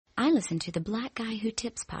I listen to the Black Guy Who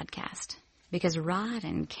Tips podcast because Rod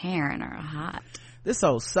and Karen are hot. This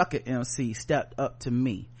old sucker MC stepped up to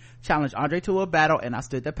me, challenged Andre to a battle, and I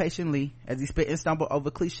stood there patiently as he spit and stumbled over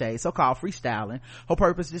cliches, so-called freestyling. Whole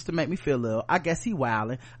purpose just to make me feel ill. I guess he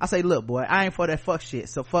wildin'. I say, look boy, I ain't for that fuck shit,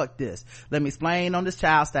 so fuck this. Let me explain on this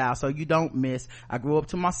child style so you don't miss. I grew up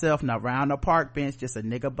to myself, not round no park bench, just a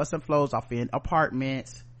nigga busting flows off in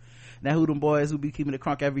apartments. Now who them boys who be keeping the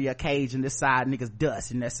crunk every occasion? This side niggas dust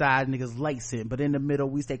and that side niggas lacing, but in the middle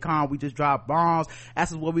we stay calm, we just drop bombs.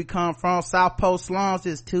 That's where we come from, South Post slums.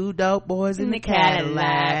 Just two dope boys in the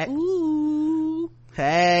Cadillac. Ooh.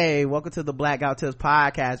 Hey, welcome to the Blackout Tips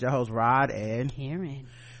podcast. Your host Rod and Karen.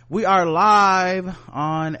 We are live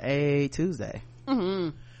on a Tuesday.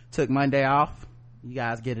 Mm-hmm. Took Monday off. You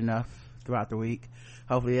guys get enough throughout the week.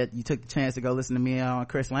 Hopefully you took the chance to go listen to me on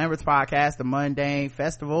Chris Lambert's podcast, The Mundane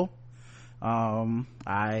Festival.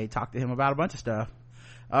 I talked to him about a bunch of stuff.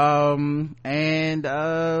 Yeah,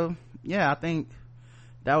 I think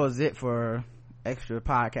that was it for extra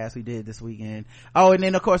podcasts we did this weekend. Oh, and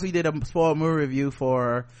then of course we did a spoiled movie review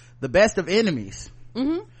for The Best of Enemies.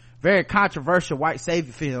 Mm-hmm. Very controversial white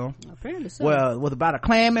savior film. Apparently so. Well, it was about a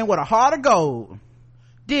Klanman with a heart of gold.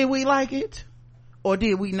 Did we like it? Or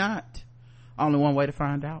did we not? Only one way to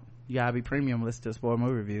find out. You gotta be premium, listen to spoiled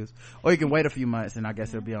movie reviews, or you can wait a few months and I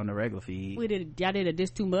guess it'll be on the regular feed. Y'all did a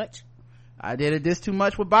This Too Much? I did a This Too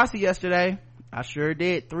Much with Bossy yesterday. I sure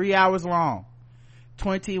did. 3 hours long,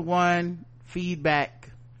 21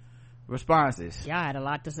 feedback responses. Y'all had a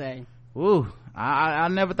lot to say. Ooh, I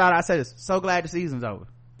never thought I'd say this. So glad the season's over.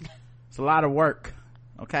 It's a lot of work.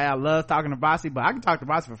 Okay, I love talking to Bossy, but I can talk to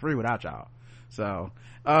Bossy for free without y'all. So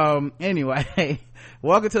anyway,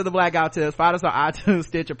 welcome to the Blackout Tips. Find us on iTunes,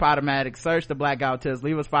 Stitcher, Podomatic. Search the Blackout Tips.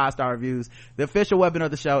 Leave us 5-star reviews. The official weapon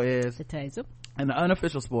of the show is the taser, and the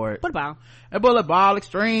unofficial sport, Bullet Ball. A Bullet Ball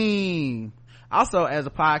Extreme. Also, as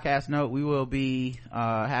a podcast note, we will be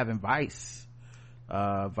having Vice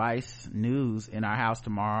news in our house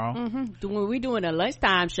tomorrow. Mm-hmm. We're doing a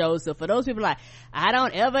lunchtime show, so for those people like, I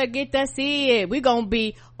don't ever get to see it, we're gonna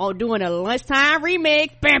be doing a lunchtime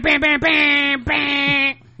remix. Bam, bam, bam, bam,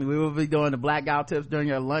 bam. We will be doing the Blackout Tips during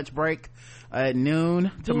your lunch break at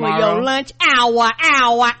noon tomorrow. Doing your lunch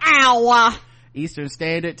hour Eastern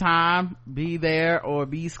Standard Time. Be there or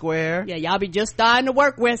be square. Yeah, y'all be just starting to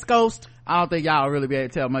work West Coast. I don't think y'all will really be able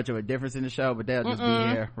to tell much of a difference in the show, but they'll just be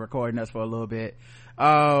here recording us for a little bit.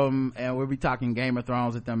 And we'll be talking Game of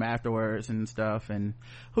Thrones with them afterwards and stuff, and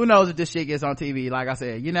who knows if this shit gets on TV. Like I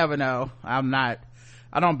said, you never know. I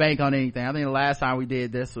don't bank on anything. I think the last time we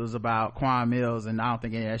did this was about Quan Mills, and I don't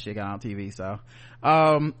think any of that shit got on TV. So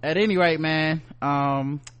at any rate, man,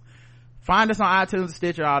 find us on iTunes,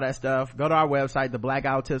 Stitcher, all that stuff. Go to our website,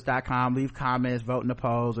 theblackouttips.com. Leave comments, vote in the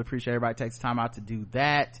polls. We appreciate everybody takes the time out to do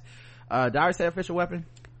that. Did I already say official weapon?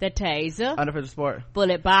 The taser. Unofficial sport.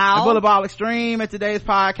 Bullet Ball. The Bullet Ball Extreme. And today's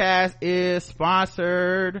podcast is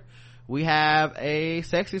sponsored. We have a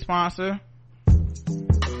sexy sponsor.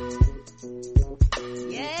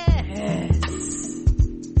 Yes.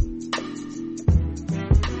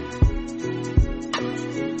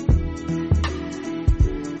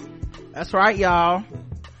 That's right, y'all.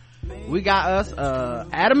 We got us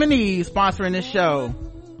Adam and Eve sponsoring this show.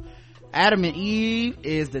 Adam and Eve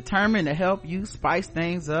is determined to help you spice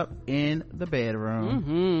things up in the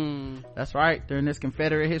bedroom. That's right. During this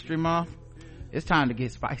Confederate History Month, it's time to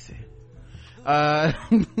get spicy. All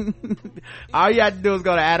you have to do is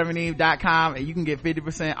go to adamandeve.com and you can get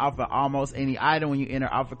 50% off of almost any item when you enter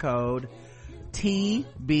offer code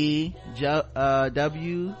TBGWT.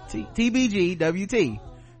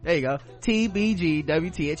 There you go.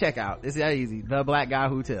 TBGWT at checkout. It's that easy. The Black Guy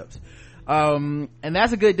Who Tips. And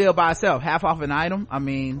that's a good deal by itself. Half off an item. I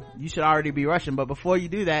mean, you should already be rushing, but before you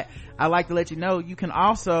do that, I'd like to let you know you can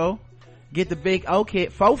also get the Big O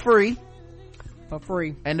Kit for free.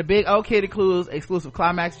 And the Big O Kit includes exclusive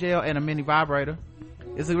Climax gel and a mini vibrator.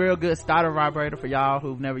 It's a real good starter vibrator for y'all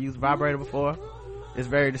who've never used a vibrator before. It's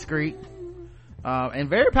very discreet, and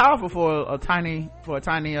very powerful for a tiny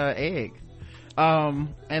egg. And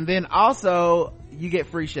then also you get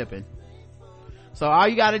free shipping. So all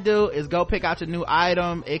you got to do is go pick out your new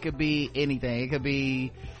item. It could be anything. It could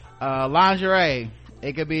be lingerie.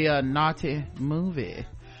 It could be a naughty movie.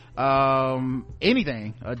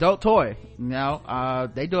 Anything, adult toy. You know,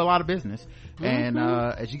 they do a lot of business, and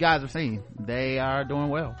as you guys have seen, they are doing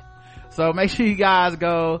well. So make sure you guys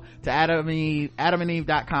go to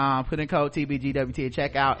adamandeve.com, put in code TBGWT at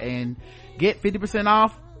checkout, and get 50%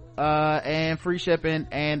 off and free shipping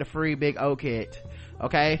and a free Big O Kit.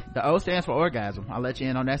 Okay, the O stands for orgasm. I'll let you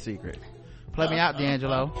in on that secret. Play me out,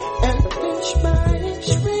 D'Angelo.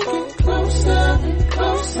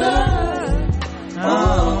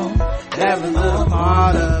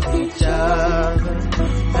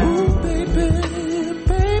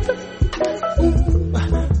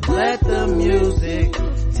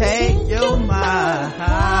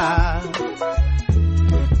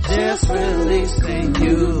 press release, then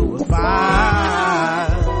you will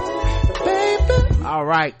find, baby. All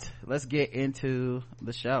right, let's get into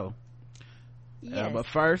the show. Yes. But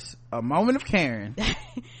first, a moment of Karen.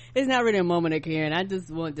 It's not really a moment of Karen. I just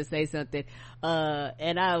wanted to say something.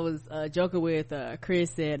 And I was joking with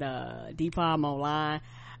Chris and D-Palm online.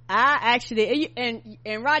 I actually,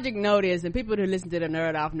 and Roger know this, and people who listen to the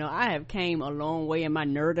Nerd Off know I have came a long way in my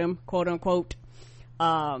nerdom, quote unquote.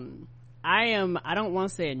 I don't want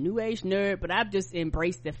to say a new age nerd, but I've just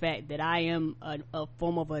embraced the fact that I am a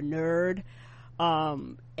form of a nerd.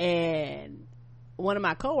 And one of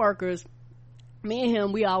my coworkers, me and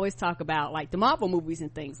him, we always talk about like the Marvel movies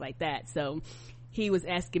and things like that. So he was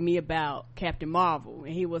asking me about Captain Marvel,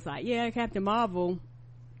 and he was like, yeah, Captain Marvel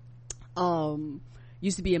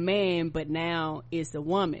used to be a man, but now it's a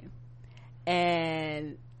woman.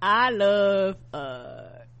 And I love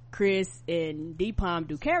Chris and D-Palm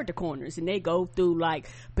do character corners, and they go through, like,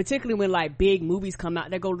 particularly when like big movies come out,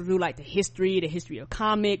 they go through like the history of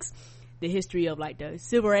comics, the history of like the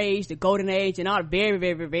Silver Age, the Golden Age, and all very,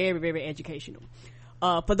 very, very, very educational.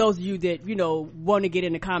 For those of you that, you know, want to get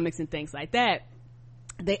into comics and things like that,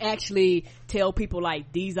 they actually tell people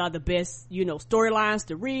like these are the best, you know, storylines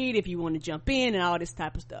to read if you want to jump in and all this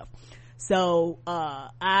type of stuff. So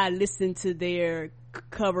I listened to their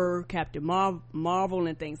cover Captain Marvel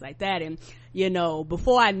and things like that, and you know,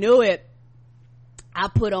 before I knew it, I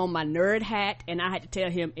put on my nerd hat and I had to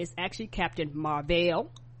tell him it's actually Captain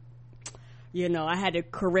Marvel. You know, I had to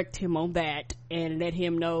correct him on that and let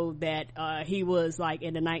him know that he was like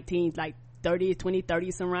in the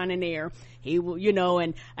 2030s, somewhere in there. He will, you know,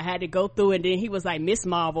 and I had to go through, and then he was like Miss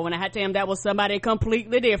Marvel, and I had to tell him that was somebody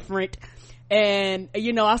completely different. And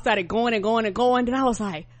you know, I started going and then I was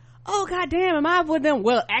like, oh goddamn, am I with them?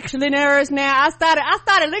 Well, actually nerds now. I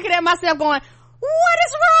started looking at myself going, what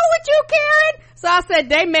is wrong with you, Karen? So I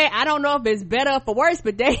said, I don't know if it's better or for worse,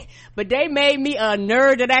 but they made me a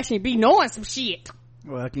nerd that actually be knowing some shit.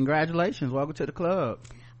 Well, congratulations. Welcome to the club.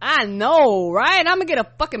 I know, right? I'm gonna get a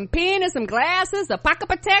fucking pen and some glasses, a pocket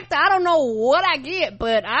protector. I don't know what I get,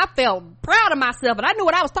 but I felt proud of myself, and I knew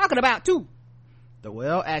what I was talking about too. The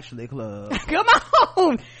Well Actually Club. Come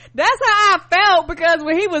on. That's how I felt, because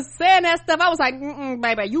when he was saying that stuff, I was like,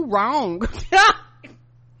 baby, you wrong.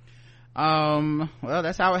 Well,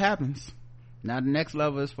 that's how it happens. Now the next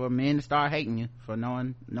level is for men to start hating you for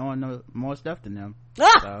knowing more stuff than them.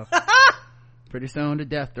 So pretty soon the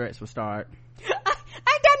death threats will start. Ain't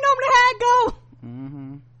that normally how it go?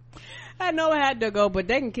 I know I had to go, but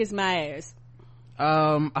they can kiss my ass.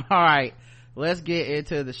 All right, let's get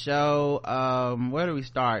into the show. Where do we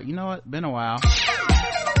start? You know what, been a while.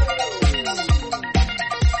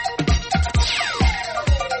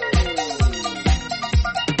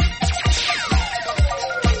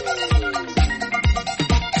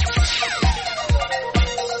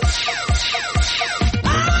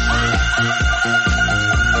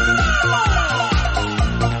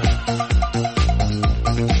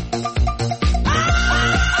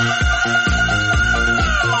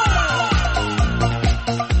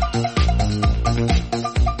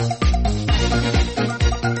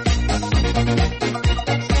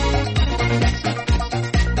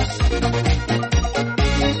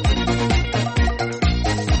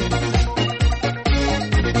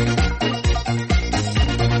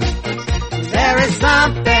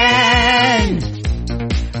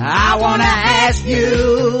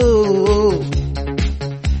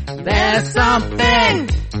 Something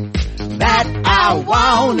that I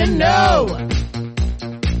wanna know.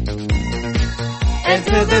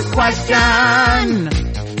 Answer this question,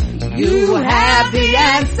 you have the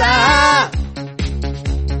answer.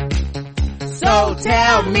 So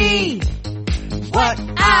tell me what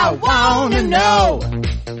I wanna know.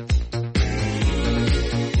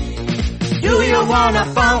 Do you wanna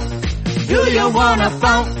funk? Do you wanna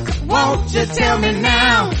funk? Won't you tell me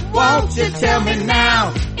now? Won't you tell me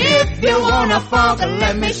now? If you wanna funk,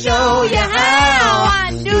 let me show you how.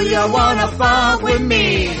 Do you wanna funk with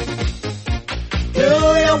me? Do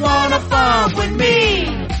you wanna funk with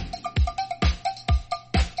me?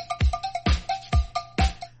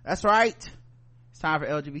 That's right. It's time for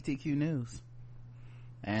LGBTQ news.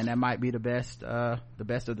 And that might be the best of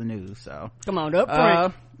the news, so. Come on up,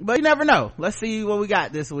 Frank. But you never know. Let's see what we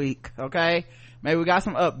got this week, okay? Maybe we got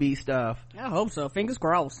some upbeat stuff. I hope so. Fingers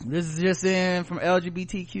crossed. This is just in from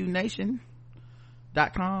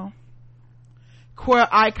LGBTQNation.com. Queer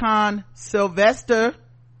icon Sylvester,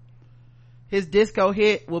 his disco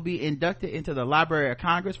hit will be inducted into the Library of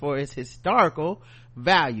Congress for its historical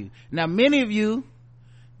value. Now, many of you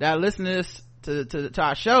that listen to this to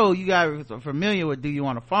our show, you guys are familiar with Do You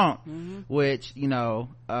Want a Funk, which, you're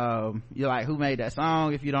like, who made that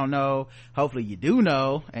song? If you don't know, hopefully you do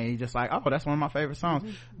know, and you're just like, oh, that's one of my favorite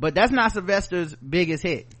songs. But that's not Sylvester's biggest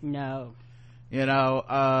hit. No.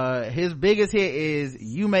 His biggest hit is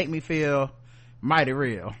You Make Me Feel Mighty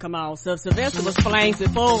Real. Come on. So Sylvester was Flames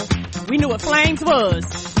before we knew what Flames was.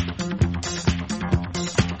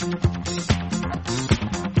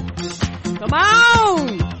 Come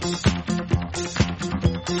on.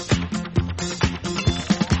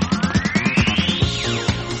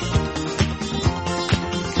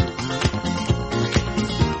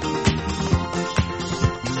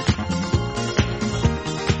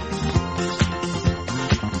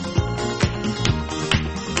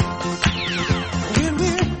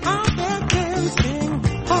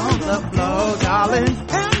 Darling,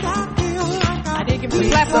 I didn't give you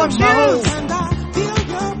platform shoes. And I feel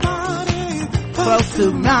your body close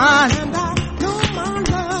to mine. And I know my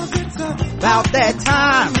love, it's About that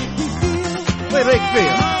time. Wait, make it feel.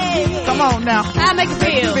 Hey. Come on now. I make it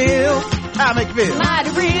feel. I make it feel. Mighty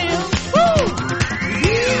real. Woo.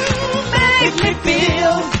 You make me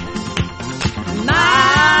feel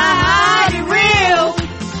mighty real.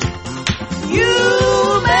 You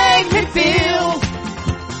make me feel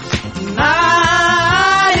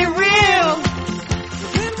mighty real.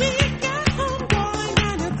 when we get home, darling,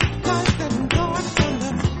 and it's dark and dark and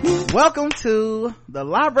the music. Welcome to the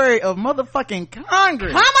Library of Motherfucking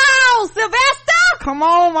Congress. Come on, Sylvester. Come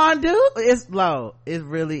on, my dude. It's low. It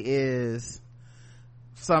really is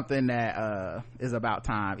something that is about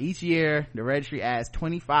time. Each year, the registry adds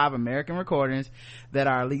 25 American recordings that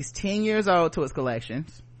are at least 10 years old to its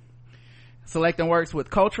collections, selecting works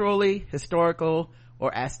with culturally, historical,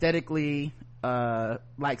 or aesthetically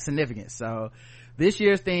significance. So this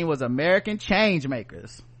year's theme was American change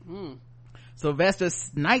makers.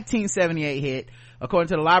 Sylvester's 1978 hit, according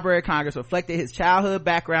to the Library of Congress, reflected his childhood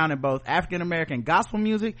background in both African American gospel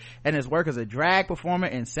music and his work as a drag performer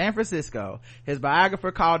in San Francisco. His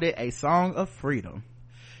biographer called it a song of freedom.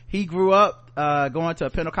 He grew up going to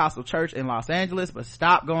a Pentecostal church in Los Angeles, but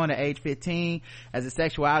stopped going at age 15 as his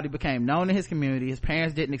sexuality became known in his community. His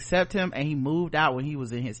parents didn't accept him, and he moved out when he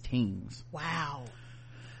was in his teens. Wow.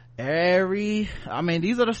 These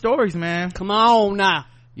are the stories, man. Come on now.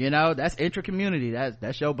 That's intra-community.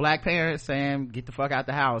 That's your black parents saying, get the fuck out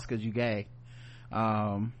the house because you gay.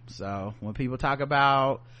 So when people talk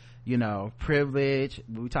about, privilege,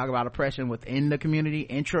 we talk about oppression within the community,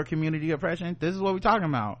 intra-community oppression, this is what we're talking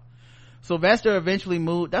about. Sylvester eventually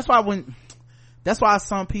moved. That's why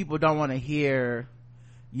some people don't want to hear,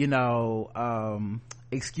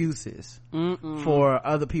 excuses for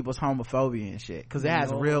other people's homophobia and shit, because it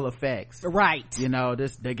has real effects, right?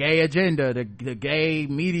 The gay agenda, the gay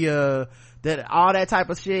media, that all that type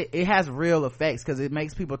of shit, it has real effects because it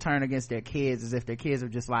makes people turn against their kids as if their kids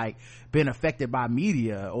have just been affected by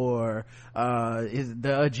media, or is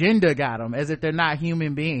the agenda got them, as if they're not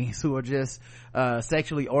human beings who are just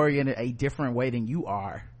sexually oriented a different way than you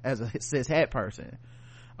are as a cishet person.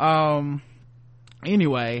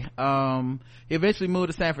 Anyway, he eventually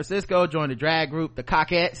moved to San Francisco, joined the drag group the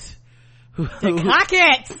Cockettes. The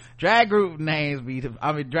Cockettes. Drag group names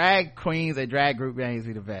drag queens and drag group names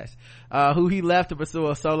be the best. Who he left to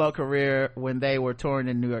pursue a solo career when they were touring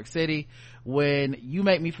in New York City. When You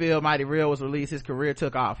Make Me Feel Mighty Real was released, his career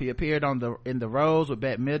took off. He appeared in the Rose with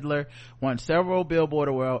Bette Midler, won several Billboard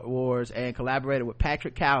awards, and collaborated with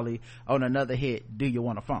Patrick Cowley on another hit, Do You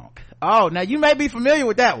Want a Funk? Oh, now you may be familiar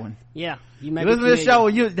with that one. Yeah, you may listen be to the show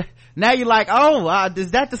and now you're like,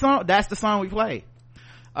 is that the song? That's the song we played.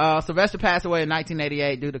 Sylvester passed away in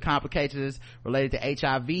 1988 due to complications related to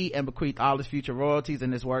HIV, and bequeathed all his future royalties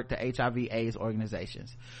and his work to HIV/AIDS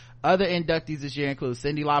organizations. Other inductees this year include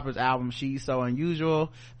Cyndi Lauper's album She's So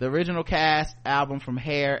Unusual, the original cast album from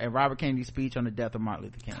Hair, and Robert Kennedy's speech on the death of Martin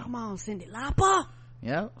Luther King. Come on, Cyndi Lauper.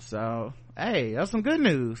 Yep. So, hey, that's some good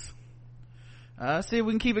news. See if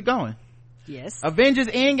we can keep it going. Yes. Avengers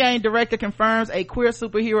Endgame director confirms a queer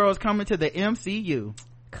superhero is coming to the MCU.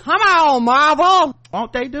 Come on, Marvel.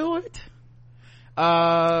 Won't they do it?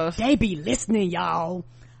 They be listening, y'all.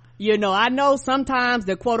 I know sometimes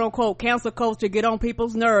the quote unquote cancel culture get on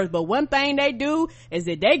people's nerves, but one thing they do is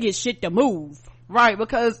that they get shit to move. Right,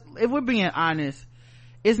 because if we're being honest,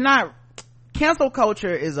 it's not, cancel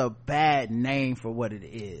culture is a bad name for what it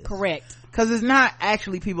is. Correct. Because it's not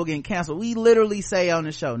actually people getting canceled. We literally say on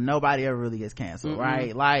the show, nobody ever really gets canceled,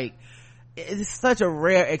 right? It's such a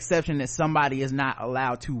rare exception that somebody is not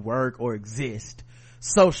allowed to work or exist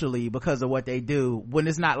socially because of what they do, when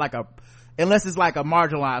it's not unless it's a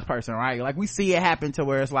marginalized person, right? We see it happen to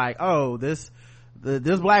where it's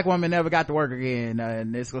this black woman never got to work again,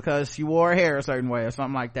 and it's because she wore her hair a certain way or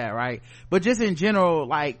something like that, right? But just in general,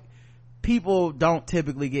 like, people don't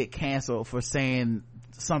typically get canceled for saying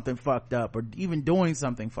something fucked up or even doing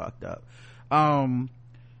something fucked up.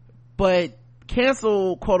 But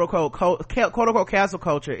cancel, quote unquote cancel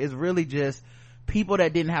culture is really just people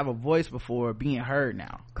that didn't have a voice before being heard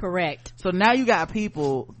now. Correct. So now you got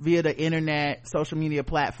people via the internet, social media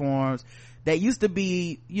platforms that used to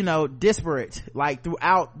be, you know, disparate, like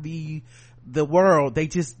throughout the world. They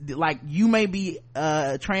just, like, you may be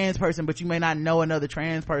a trans person, but you may not know another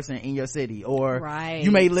trans person in your city, or right. You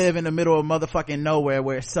may live in the middle of motherfucking nowhere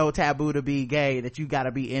where it's so taboo to be gay that you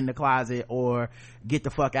gotta be in the closet or get the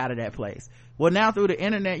fuck out of that place. Well, now through the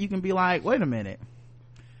internet you can be like, wait a minute,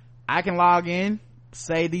 I can log in,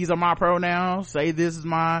 say these are my pronouns, say this is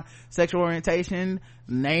my sexual orientation,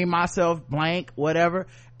 name myself blank, whatever,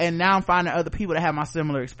 and now I'm finding other people that have my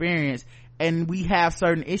similar experience, and we have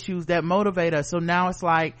certain issues that motivate us. So now it's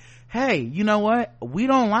like, hey, you know what, we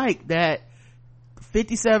don't like that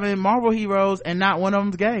 57 Marvel heroes and not one of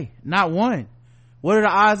them's gay. Not one. What are the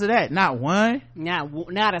odds of that? Not one.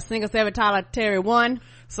 Not a single solitary one.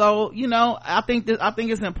 So, you know, I think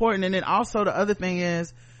it's important. And then also the other thing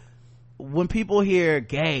is, when people hear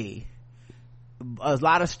gay, a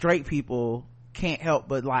lot of straight people can't help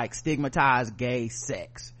but like stigmatize gay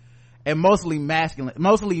sex, and mostly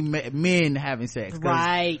men having sex,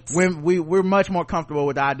 right? When we're much more comfortable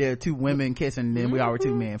with the idea of two women kissing than we are with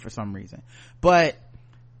two men for some reason. But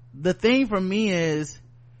the thing for me is,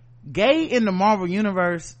 gay in the Marvel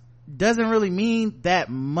universe doesn't really mean that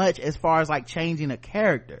much as far as like changing a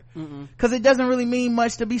character, because it doesn't really mean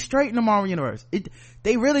much to be straight in the Marvel universe.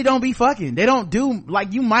 They really don't be fucking. They don't do,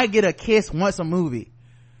 like, you might get a kiss once a movie.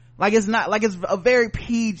 Like, it's not like, it's a very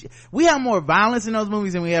PG. We have more violence in those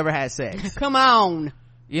movies than we ever had sex. Come on,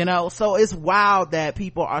 you know. So it's wild that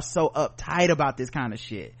people are so uptight about this kind of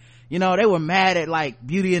shit. You know, they were mad at like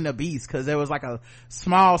Beauty and the Beast because there was like a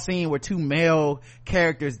small scene where two male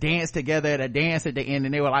characters danced together at a dance at the end,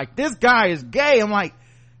 and they were like, this guy is gay. I'm like,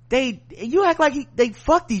 you act like they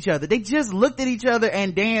fucked each other. They just looked at each other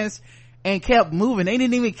and danced and kept moving. They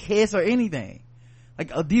didn't even kiss or anything.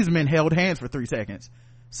 Like, these men held hands for 3 seconds.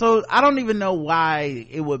 So I don't even know why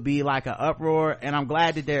it would be like an uproar, and I'm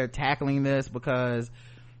glad that they're tackling this, because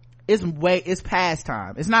it's past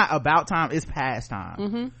time. It's not about time, it's past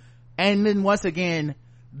time. And then once again,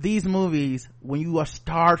 these movies, when you are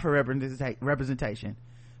starved for representation,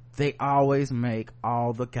 they always make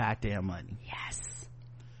all the goddamn money. Yes.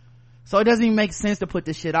 So it doesn't even make sense to put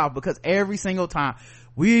this shit off, because every single time,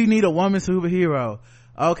 we need a woman superhero.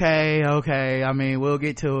 Okay, I mean, we'll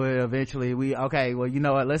get to it eventually. Well, you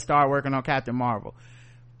know what, let's start working on Captain Marvel.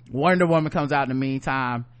 Wonder Woman comes out in the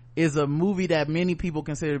meantime, is a movie that many people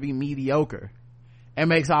consider to be mediocre, and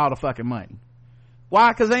makes all the fucking money.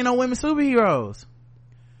 Why? Because ain't no women superheroes.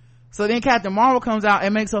 So then Captain Marvel comes out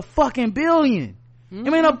and makes a fucking billion. It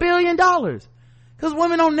made $1 billion, because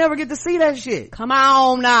women don't never get to see that shit. Come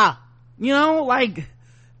on now. You know, like,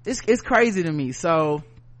 it's crazy to me. So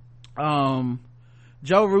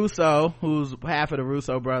Joe Russo, who's half of the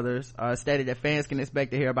Russo brothers, stated that fans can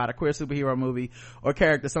expect to hear about a queer superhero movie or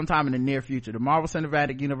character sometime in the near future. The Marvel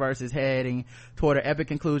Cinematic Universe is heading toward an epic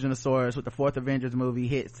conclusion of sorts, with the 4th Avengers movie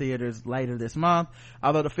hit theaters later this month.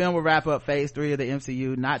 Although the film will wrap up phase 3 of the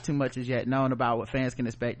MCU, not too much is yet known about what fans can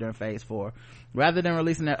expect during phase 4. Rather than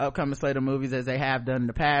releasing their upcoming slate of movies as they have done in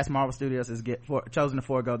the past, Marvel Studios has chosen to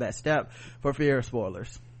forego that step for fear of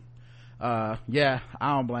spoilers. Yeah,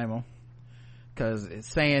 I don't blame them, because it's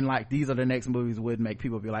saying like these are the next movies would make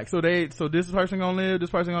people be like, so this person gonna live, this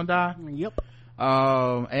person gonna die. Yep.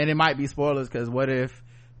 And it might be spoilers, because what if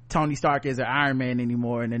Tony Stark isn't Iron Man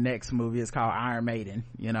anymore, and the next movie is called Iron Maiden,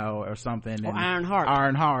 you know, or something, or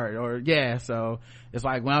Ironheart, or yeah. So it's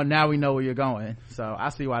like, well, now we know where you're going. So I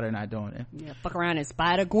see why they're not doing it. Yeah, fuck around and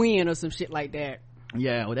Spider-Gwen or some shit like that.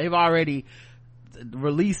 Yeah, well, they've already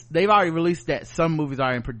released that some movies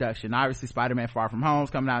are in production. Obviously, Spider-Man Far From Home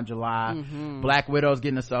is coming out in July. Black Widow's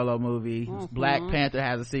getting a solo movie. Black Panther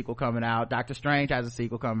has a sequel coming out. Doctor Strange has a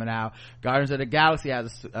sequel coming out. Guardians of the Galaxy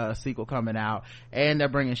has a sequel coming out, and they're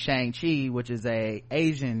bringing Shang-Chi, which is a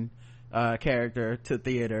Asian character, to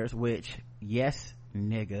theaters, which, yes,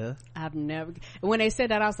 nigga, I've never, when they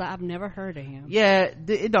said that, I was like, I've never heard of him. Yeah,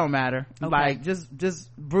 it don't matter. Okay. Like,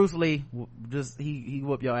 just Bruce Lee, just he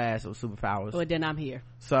whoop your ass with superpowers. Well, then I'm here.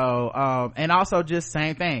 So and also, just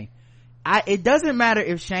same thing, it doesn't matter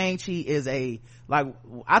if Shang-Chi is I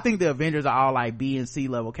think the Avengers are all like B and C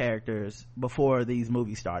level characters before these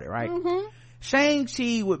movies started, right?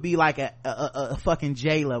 Shang-Chi would be like a fucking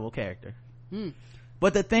J level character.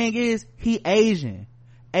 But the thing is, he Asian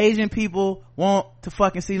people want to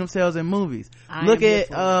fucking see themselves in movies. Look at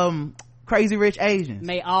Crazy Rich Asians.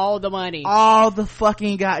 Made all the money, all the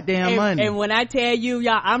fucking goddamn money. And when I tell you,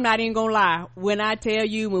 y'all, I'm not even gonna lie, when I tell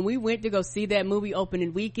you, when we went to go see that movie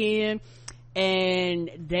opening weekend and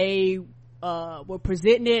they were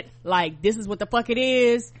presenting it like this is what the fuck it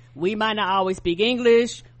is, we might not always speak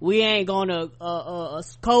English, we ain't gonna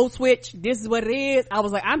code switch, this is what it is, I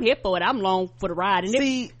was like, I'm here for it, I'm along for the ride. And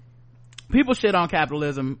see, people shit on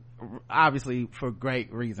capitalism obviously for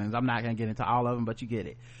great reasons. I'm not gonna get into all of them, but you get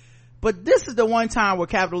it. But this is the one time where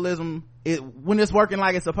capitalism when it's working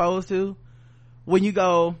like it's supposed to, when you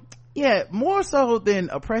go, yeah, more so than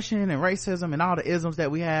oppression and racism and all the isms that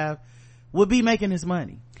we have, would be making this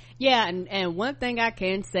money. Yeah, and one thing I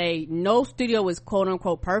can say, no studio is quote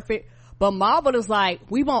unquote perfect, but Marvel is like,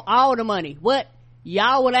 we want all the money. What?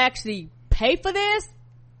 Y'all would actually pay for this?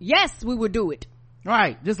 Yes, we would do it.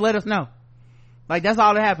 Right, just let us know. Like, that's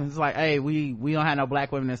all that happens. It's like, hey, we don't have no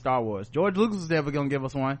black women in Star Wars. George Lucas was never gonna give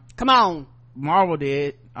us one. Come on. Marvel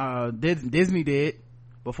did. Disney did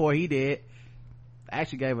before he did.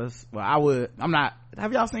 Actually gave us, I'm not,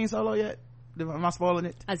 have y'all seen Solo yet? Am I spoiling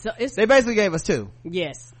it? They basically gave us 2.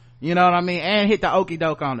 Yes. You know what I mean? And hit the okie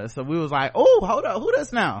doke on us. So we was like, oh, hold up, who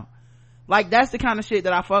this now? Like, that's the kind of shit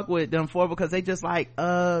that I fuck with them for, because they just like,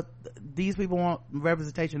 these people want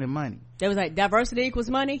representation and money. They was like, diversity equals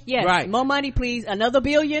money? Yes. Right. More money, please. Another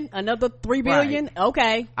billion? Another 3 billion? Right.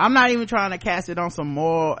 Okay. I'm not even trying to cast it on some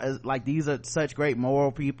moral, like these are such great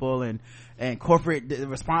moral people and corporate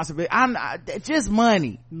responsibility. Just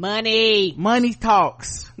money. Money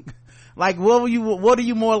talks. Like, what are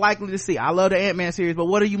you more likely to see? I love the Ant-Man series, but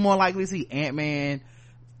what are you more likely to see? Ant-Man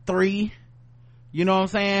 3? You know what I'm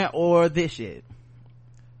saying? Or this shit.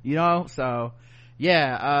 You know? So,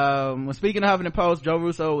 yeah, when speaking of Huffington Post, Joe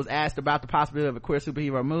Russo was asked about the possibility of a queer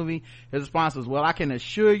superhero movie. His response was, well, I can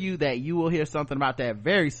assure you that you will hear something about that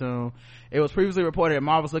very soon. It was previously reported that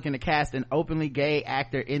Marvel's looking to cast an openly gay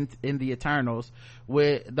actor in the Eternals,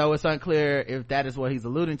 though it's unclear if that is what he's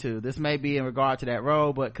alluding to. This may be in regard to that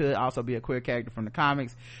role, but could also be a queer character from the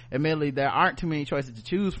comics. Admittedly, there aren't too many choices to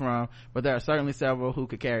choose from, but there are certainly several who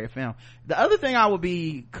could carry a film. The other thing I would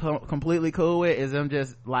be completely cool with is them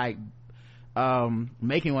just like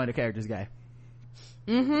making one of the characters gay.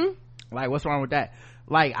 Like, what's wrong with that?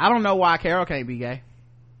 Like, I don't know why Carol can't be gay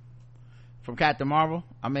from Captain Marvel.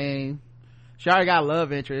 I mean, she already got a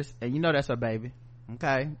love interest, and you know that's her baby.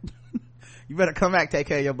 Okay. You better come back, take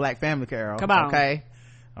care of your black family, Carol. Come on. Okay.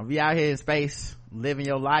 I'll be out here in space living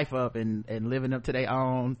your life up and living up to their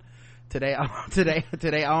own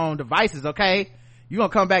devices. Okay. You gonna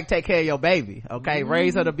come back, take care of your baby. Okay.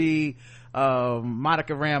 Raise her to be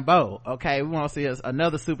Monica Rambeau. Okay. We want to see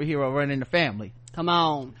another superhero running the family. Come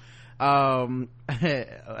on. And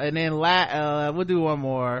then we'll do one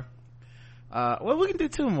more. Well, we can do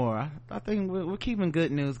 2 more. I think we're keeping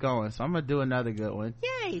good news going, so I'm gonna do another good one.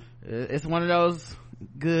 Yay. It's one of those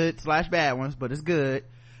good / bad ones, but it's good.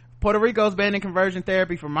 Puerto Rico's banning conversion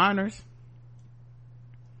therapy for minors.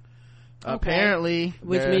 Okay. Apparently,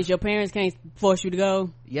 which means your parents can't force you to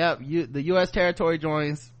go. Yep. The U.S. territory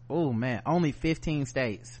joins, only 15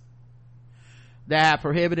 states that have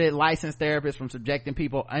prohibited licensed therapists from subjecting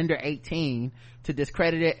people under 18 to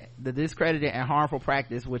discredited and harmful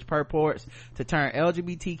practice which purports to turn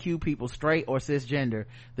LGBTQ people straight or cisgender.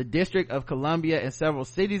 The District of Columbia and several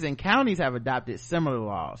cities and counties have adopted similar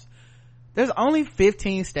laws. There's only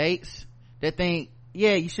 15 states that think,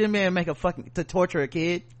 yeah, you shouldn't be able to make to torture a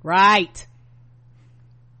kid. Right.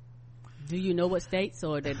 Do you know what states,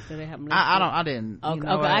 or do they have? I didn't. Okay,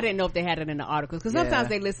 I didn't know if they had it in the articles, because sometimes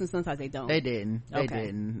they listen, sometimes they don't. They didn't.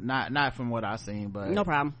 Not from what I've seen, but no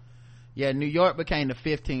problem. Yeah, New York became the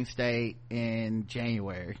 15th state in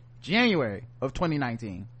January of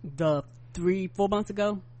 2019. 3 months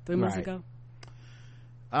ago.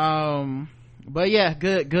 But yeah,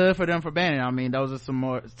 good for them for banning. I mean, those are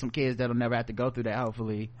some kids that'll never have to go through that,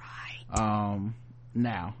 hopefully. Right.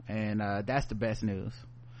 Now, and that's the best news.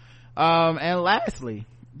 And lastly,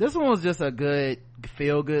 this one was just a good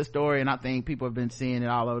feel good story, and I think people have been seeing it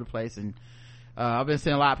all over the place, and I've been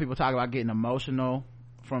seeing a lot of people talk about getting emotional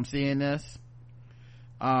from seeing this.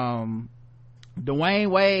 Dwayne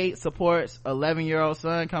Wade supports 11-year-old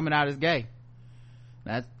son coming out as gay.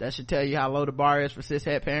 That should tell you how low the bar is for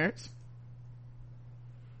cishet parents.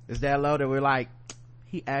 It's that low that we're like,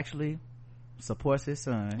 he actually supports his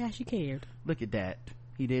son. Yeah, she cared. Look at that.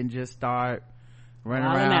 He didn't just start running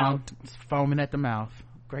around foaming at the mouth.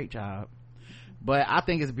 Great job. but I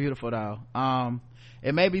think it's beautiful though.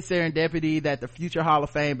 It may be serendipity that the future Hall of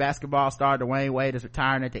Fame basketball star Dwayne Wade is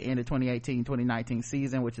retiring at the end of 2018-2019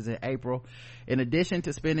 season, which is in April. In addition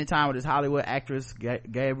to spending time with his Hollywood actress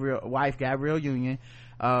wife Gabrielle Union,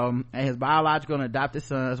 and his biological and adopted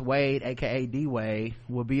sons, Wade, aka D Wade,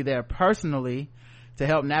 will be there personally to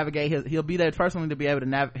help navigate he'll be there personally to be able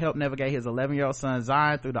to help navigate his 11-year-old son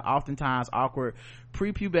Zion through the oftentimes awkward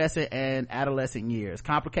prepubescent and adolescent years.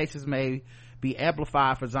 Complications may be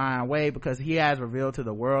amplified for Zion Wade because he has revealed to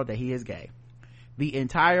the world that he is gay. The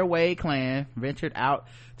entire Wade clan ventured out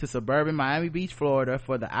to suburban Miami Beach, Florida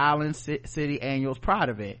for the Island City Annuals Pride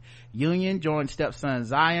event. Union joined stepson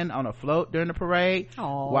Zion on a float during the parade,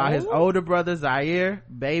 while his older brother Zaire,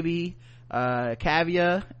 baby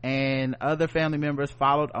Kavia, and other family members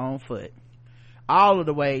followed on foot. All of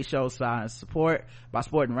the Wade showed Zion's support by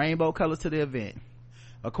sporting rainbow colors to the event.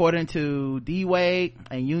 According to D Wade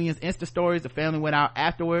and Union's Insta stories, the family went out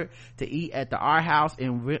afterward to eat at the Art House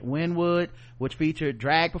in Wynwood, which featured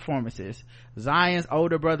drag performances. Zion's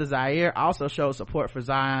older brother Zaire also showed support for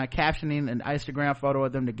Zion, captioning an Instagram photo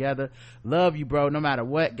of them together. "Love you, bro, no matter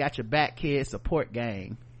what. Got your back, kid. Support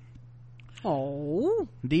gang." Oh.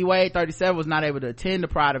 D Wade, 37, was not able to attend the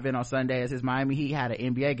Pride event on Sunday as his Miami Heat had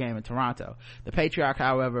an NBA game in Toronto. The patriarch,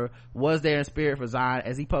 however, was there in spirit for Zion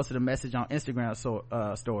as he posted a message on Instagram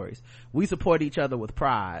stories. "We support each other with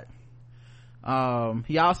pride."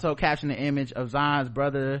 He also captioned the image of Zion's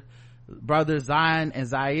brothers Zion and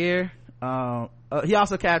Zaire. He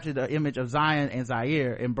also captured the image of Zion and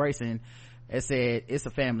Zaire embracing and said, "It's a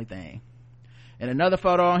family thing." In another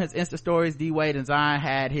photo on his Insta stories, D Wade and Zion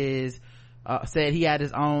had said he had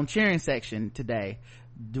his own cheering section today.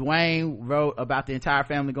 Dwayne wrote about the entire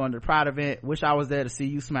family going to the Pride event. "Wish I was there to see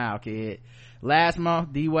you smile, kid." Last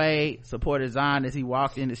month, D Wade supported Zion as he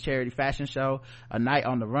walked in his charity fashion show, A Night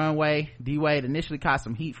on the Runway. D Wade initially caught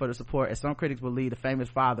some heat for the support, as some critics believe the famous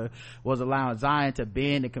father was allowing Zion to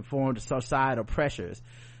bend and conform to societal pressures.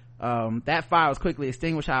 That fire was quickly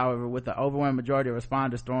extinguished, however, with the overwhelming majority of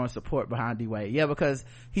responders throwing support behind D Wade. Yeah, because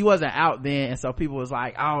he wasn't out then, and so people was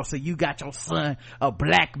like, "Oh, so you got your son, a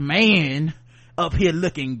black man, up here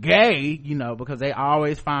looking gay," because they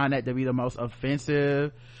always find that to be the most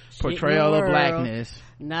offensive portrayal of blackness.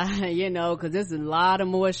 Nah, because there's a lot of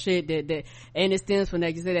more shit that and it stems from,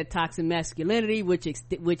 like you said, that toxic masculinity, which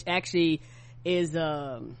actually is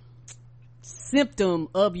a symptom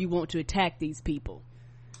of you want to attack these people.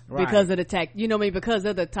 Right. Because of because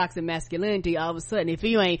of the toxic masculinity, all of a sudden, if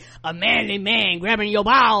you ain't a manly man grabbing your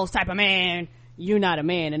balls type of man, you're not a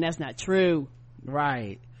man, and that's not true.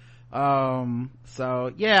 Right.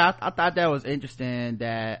 So yeah, I thought that was interesting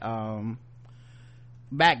that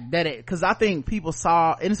because I think people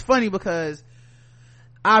saw, and it's funny because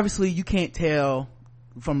obviously you can't tell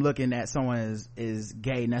from looking at someone is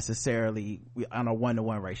gay necessarily on a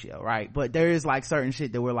 1-to-1 ratio, right? But there is like certain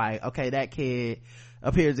shit that we're like, okay, that kid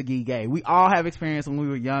appears to be gay. We all have experience when we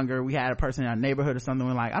were younger. We had a person in our neighborhood or something,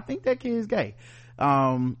 we're like, I think that kid is gay.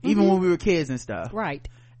 Even when we were kids and stuff. Right.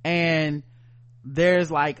 And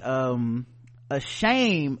there's like a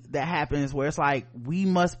shame that happens where it's like, we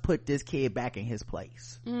must put this kid back in his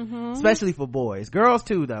place. Especially for boys. Girls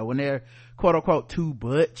too, though, when they're quote unquote too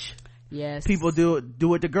butch. Yes. People do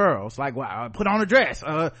it to girls. Like, wow, put on a dress.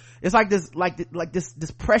 It's like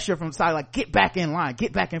this pressure from side, like, get back in line,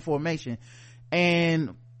 get back in formation.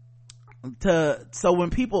 And so when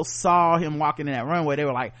people saw him walking in that runway, they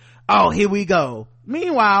were like, "Oh, here we go."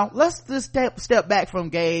 Meanwhile, let's just step back from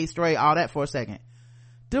gay, straight, all that for a second.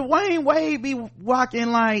 Dwayne Wade be walking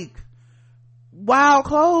like wild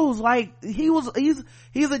clothes, like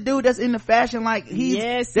he's a dude that's into fashion, like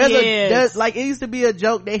there's like, it used to be a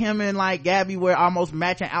joke that him and like Gabby wear almost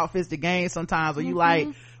matching outfits to games sometimes, where you like,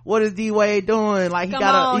 what is D Wade doing? Like he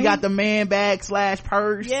got the man bag /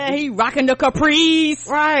 purse. Yeah, he rocking the capris.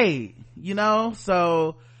 Right.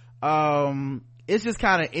 So it's just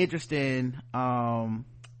kind of interesting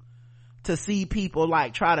to see people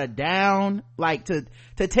like try to down, like to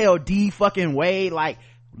tell D fucking Wade, like,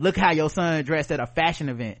 look how your son dressed at a fashion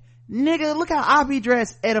event. Nigga, look how I be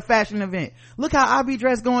dressed at a fashion event. Look how I be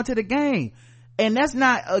dressed going to the game. And that's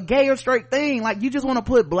not a gay or straight thing. Like, you just want to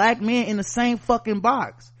put black men in the same fucking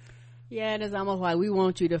box. Yeah, and it's almost like we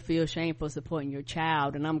want you to feel shame for supporting your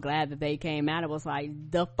child, and I'm glad that they came out. It was like,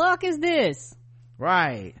 the fuck is this?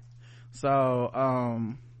 Right. So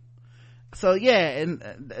yeah, and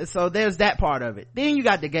so there's that part of it. Then you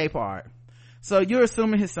got the gay part. So you're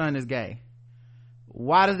assuming his son is gay.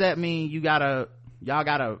 Why does that mean y'all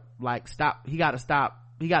gotta like stop? He gotta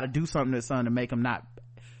do something to his son to make him not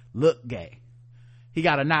look gay. he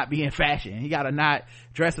gotta not be in fashion, he gotta not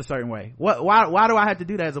dress a certain way. Why do I have to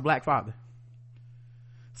do that as a black father?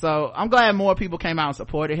 So I'm glad more people came out and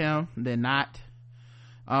supported him than not.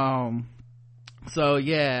 So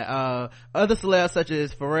yeah, other celebs such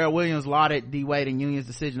as Pharrell Williams lauded D Wade and Union's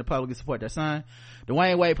decision to publicly support their son.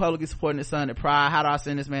 Dwayne Wade publicly supporting his son at Pride. How do I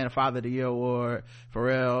send this man a Father of the Year award?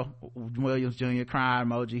 Pharrell Williams Jr. crying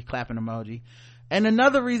emoji, clapping emoji. And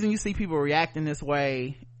another reason you see people reacting this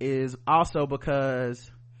way is also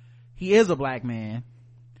because he is a black man.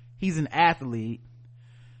 He's an athlete.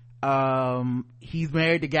 He's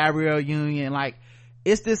married to Gabrielle Union. Like,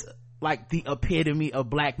 it's this, like, the epitome of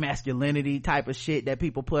black masculinity type of shit that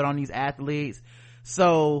people put on these athletes.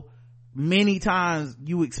 So many times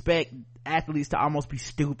you expect athletes to almost be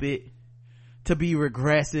stupid, to be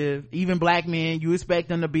regressive. Even black men, you expect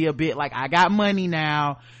them to be a bit like, I got money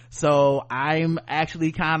now, so I'm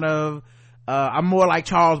actually kind of I'm more like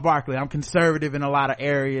Charles Barkley. I'm conservative in a lot of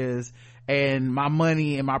areas, and my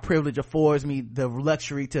money and my privilege affords me the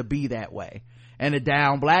luxury to be that way, and to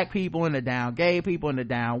down black people and to down gay people and to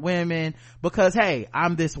down women, because hey,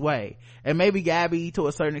 I'm this way. And maybe Gabby, to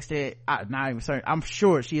a certain extent, not even certain, I'm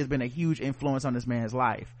sure she has been a huge influence on this man's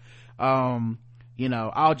life. You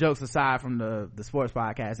know, all jokes aside from the sports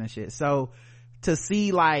podcast and shit. So to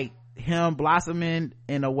see like him blossoming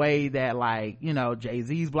in a way that, like, you know,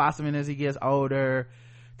 Jay-Z's blossoming as he gets older,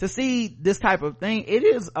 to see this type of thing, it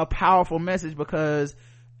is a powerful message, because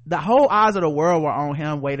the whole eyes of the world were on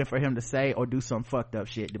him, waiting for him to say or do some fucked up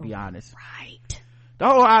shit, to be honest. Right. The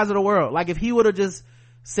whole eyes of the world. Like, if he would have just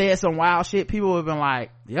said some wild shit, people would have been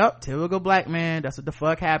like, yep, typical black man, that's what the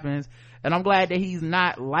fuck happens. And I'm glad that he's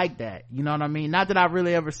not like that, you know what I mean? Not that I've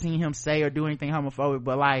really ever seen him say or do anything homophobic,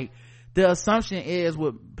 but like, the assumption is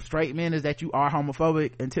with straight men is that you are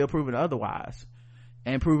homophobic until proven otherwise,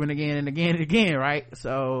 and proven again and again and again, right?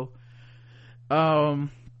 So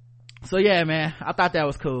yeah, man, I thought that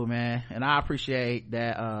was cool, man, and I appreciate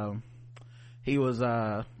that he was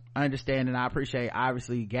understanding. I appreciate,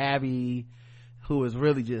 obviously, Gabby, who has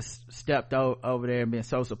really just stepped over there and been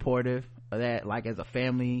so supportive of that, like, as a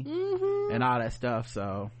family, and all that stuff.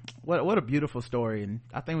 So what a beautiful story, and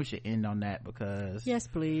I think we should end on that, because yes,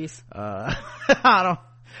 please. I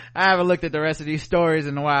haven't looked at the rest of these stories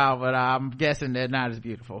in a while, but I'm guessing they're not as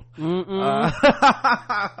beautiful. We're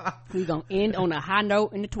gonna end on a high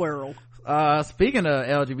note in the twirl. Speaking of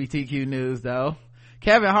LGBTQ news, though,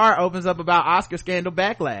 Kevin Hart opens up about Oscar scandal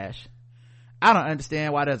backlash. I don't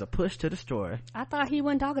understand why there's a push to destroy. I thought he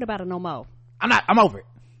wasn't talking about it no more. I'm over it.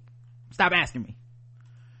 Stop asking me.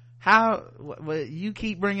 You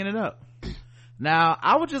keep bringing it up. Now,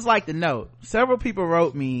 I would just like to note, several people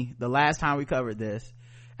wrote me the last time we covered this,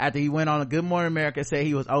 after he went on a Good Morning America, said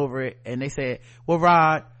he was over it, and they said, well,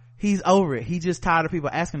 Rod, he's over it, he's just tired of people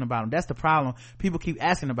asking about him. That's the problem, people keep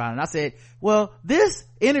asking about him. And I said, well, this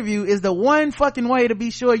interview is the one fucking way to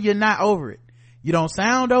be sure you're not over it. You don't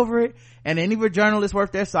sound over it, and any journalist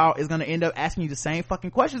worth their salt is going to end up asking you the same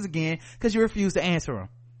fucking questions again, because you refuse to answer them.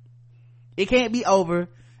 It can't be over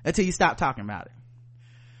until you stop talking about it.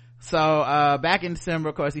 So back in December,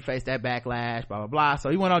 of course, he faced that backlash, blah blah blah. So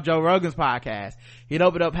he went on Joe Rogan's podcast. He'd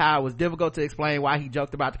opened up how it was difficult to explain why he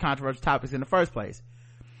joked about the controversial topics in the first place.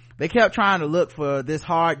 They kept trying to look for this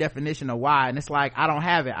hard definition of why, and it's like, I don't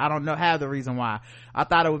have it. I don't have the reason why. I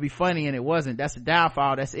thought it would be funny, and it wasn't. That's the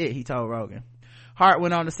downfall. That's it, he told Rogan. Hart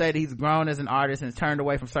went on to say that he's grown as an artist and has turned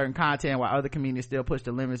away from certain content, while other comedians still push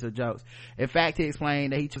the limits of jokes. In fact, he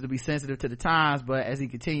explained that he chose to be sensitive to the times, but as he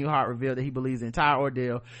continued, Hart revealed that he believes the entire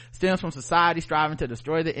ordeal stems from society striving to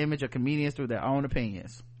destroy the image of comedians through their own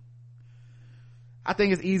opinions. I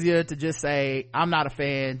think it's easier to just say, I'm not a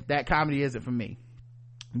fan, that comedy isn't for me.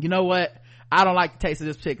 You know what? I don't like the taste of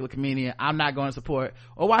this particular comedian. I'm not going to support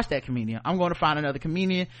or watch that comedian. I'm going to find another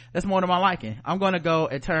comedian that's more to my liking. I'm going to go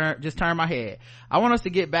and turn my head. I want us to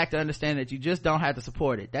get back to understand that you just don't have to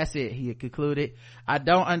support it. That's it, he concluded. I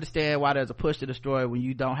don't understand why there's a push to destroy when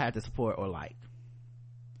you don't have to support or like.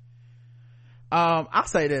 I'll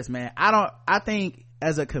say this, man. I think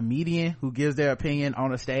as a comedian who gives their opinion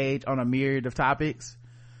on a stage on a myriad of topics,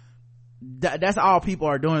 that's all people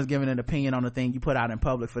are doing, is giving an opinion on the thing you put out in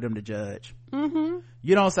public for them to judge.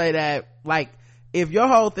 You don't say that, like, if your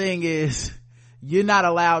whole thing is you're not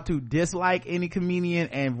allowed to dislike any comedian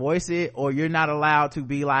and voice it, or you're not allowed to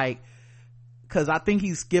be like, because I think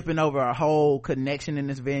he's skipping over a whole connection in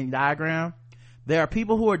this Venn diagram. There are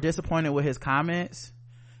people who are disappointed with his comments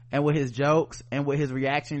and with his jokes and with his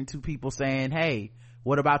reaction to people saying, hey,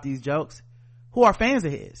 what about these jokes, who are fans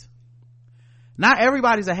of his. Not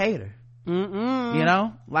everybody's a hater. You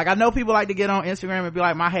know, like, I know people like to get on Instagram and be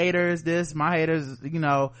like, my haters this, my haters, you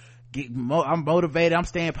know, I'm motivated, I'm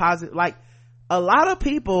staying positive. Like, a lot of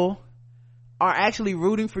people are actually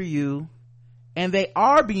rooting for you, and they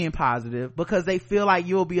are being positive because they feel like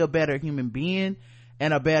you'll be a better human being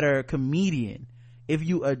and a better comedian if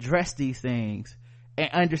you address these things and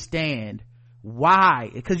understand why.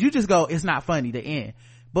 Because you just go, it's not funny, the end.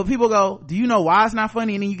 But people go, do you know why it's not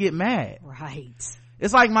funny? And then you get mad. Right.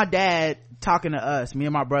 It's like my dad talking to us, me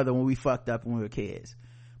and my brother, when we fucked up when we were kids.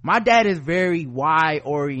 My dad is very why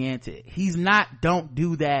oriented. He's not, don't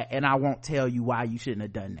do that and I won't tell you why you shouldn't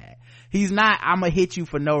have done that. He's not, I'm gonna hit you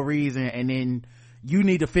for no reason and then you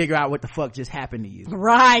need to figure out what the fuck just happened to you.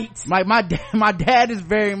 Right. My dad is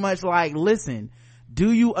very much like, listen,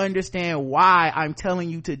 do you understand why I'm telling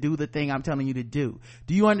you to do the thing I'm telling you to do?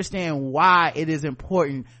 Do you understand why it is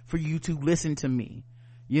important for you to listen to me?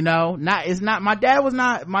 You know, my dad was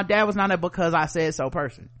not a because I said so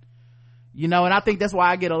person. You know, and I think that's why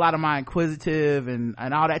I get a lot of my inquisitive and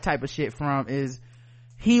all that type of shit from, is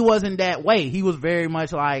he wasn't that way. He was very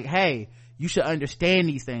much like, hey, you should understand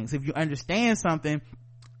these things. If you understand something,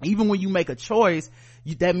 even when you make a choice,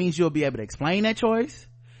 that means you'll be able to explain that choice.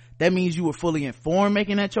 That means you were fully informed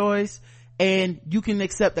making that choice, and you can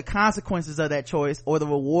accept the consequences of that choice or the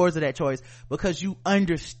rewards of that choice because you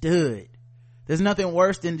understood. There's nothing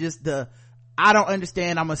worse than just I don't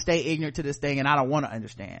understand, I'm gonna stay ignorant to this thing and I don't want to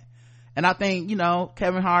understand. And I think, you know,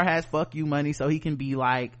 Kevin Hart has fuck you money, so he can be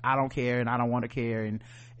like, I don't care and I don't want to care and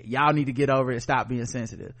y'all need to get over it and stop being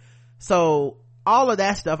sensitive. So all of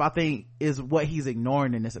that stuff I think is what he's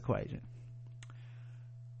ignoring in this equation.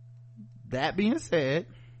 That being said,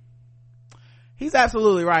 he's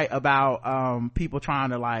absolutely right about people trying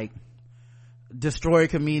to like destroy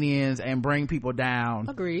comedians and bring people down.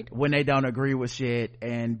 Agreed. When they don't agree with shit.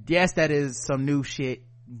 And yes, that is some new shit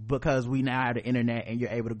because we now have the internet and you're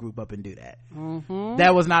able to group up and do that. Mm-hmm.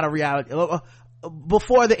 That was not a reality.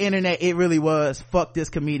 Before the internet, it really was, fuck this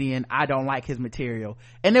comedian, I don't like his material,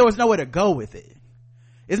 and there was nowhere to go with it.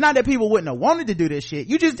 It's not that people wouldn't have wanted to do this shit,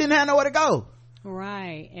 you just didn't have nowhere to go.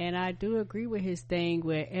 Right. And I do agree with his thing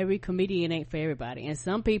where every comedian ain't for everybody, and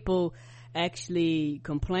some people actually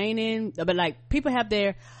complaining, but like people have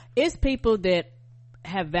it's people that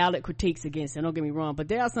have valid critiques against it, don't get me wrong, but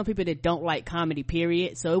there are some people that don't like comedy,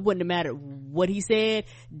 period. So it wouldn't have mattered what he said,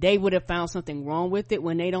 they would have found something wrong with it.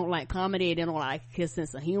 When they don't like comedy, they don't like his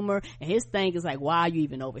sense of humor, and his thing is like, why are you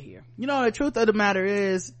even over here? You know, the truth of the matter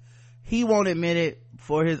is he won't admit it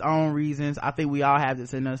for his own reasons. I think we all have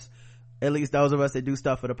this in us, at least those of us that do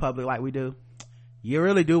stuff for the public like we do. You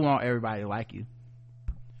really do want everybody to like you.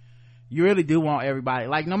 You really do want everybody,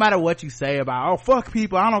 like, no matter what you say about, oh fuck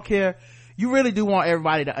people, I don't care, you really do want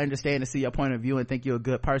everybody to understand and see your point of view and think you're a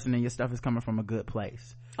good person and your stuff is coming from a good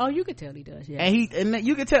place. Oh, you can tell he does, yeah. And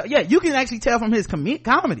you can tell, yeah, you can actually tell from his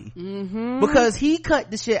comedy. Mm-hmm. Because he cut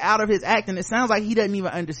the shit out of his act, and it sounds like he doesn't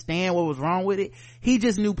even understand what was wrong with it. He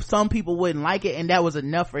just knew some people wouldn't like it, and that was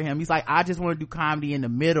enough for him. He's like, I just want to do comedy in the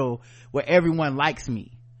middle where everyone likes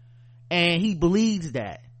me. And he believes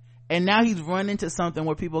that. And now he's run into something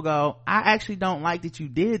where people go, I actually don't like that you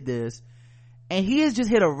did this. And he has just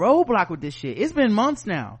hit a roadblock with this shit. It's been months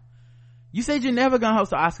now. You said you're never gonna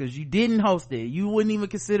host the Oscars. You didn't host it. You wouldn't even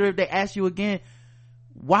consider if they asked you again.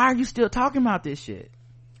 Why are you still talking about this shit?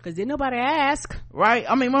 Because didn't nobody ask. Right?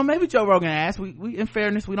 I mean, well, maybe Joe Rogan asked. We in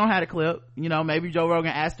fairness, we don't have a clip. You know, maybe Joe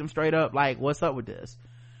Rogan asked him straight up, like, what's up with this?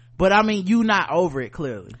 But I mean, you not over it,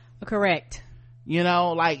 clearly. Correct. You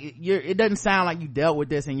know, like, it doesn't sound like you dealt with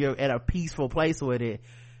this and you're at a peaceful place with it.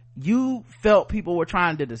 You felt people were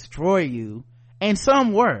trying to destroy you. And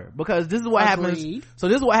some were, because this is what happens. So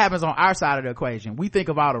this is what happens on our side of the equation. We think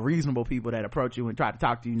of all the reasonable people that approach you and try to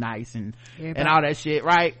talk to you nice and all that shit,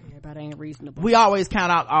 right? Everybody ain't reasonable. We always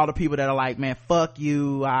count out all the people that are like, man, fuck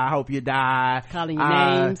you, I hope you die, calling you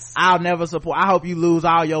names, I'll never support, I hope you lose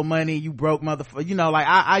all your money, you broke motherfucker. You know, like,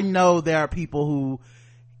 I know there are people who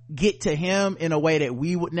get to him in a way that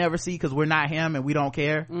we would never see because we're not him and we don't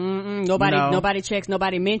care. Nobody checks,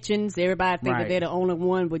 nobody mentions, everybody think that they're the only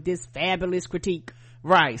one with this fabulous critique.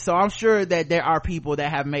 Right. So I'm sure that there are people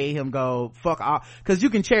that have made him go fuck off, because you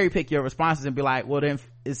can cherry pick your responses and be like, well then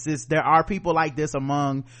it's just, there are people like this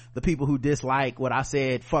among the people who dislike what I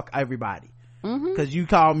said, fuck everybody, because you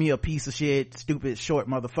called me a piece of shit, stupid, short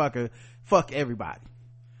motherfucker, fuck everybody,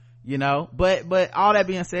 you know. But all that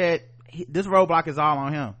being said, this roadblock is all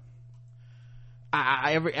on him.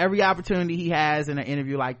 Every opportunity he has in an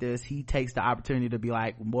interview like this, he takes the opportunity to be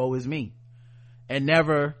like, woe is me, and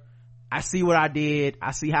never, I see what I did,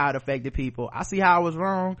 I see how it affected people, I see how I was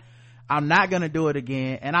wrong, I'm not gonna do it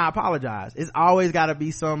again, and I apologize. It's always gotta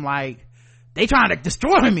be some like, they trying to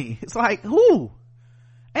destroy me. It's like, who?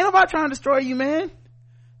 Ain't nobody trying to destroy you, man.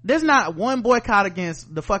 There's not one boycott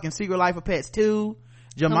against the fucking Secret Life of Pets 2,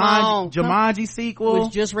 Jumanji sequel.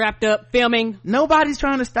 Which just wrapped up filming. Nobody's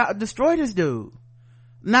trying to destroy this dude.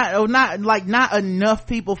 Not enough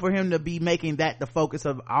people for him to be making that the focus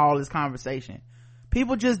of all this conversation.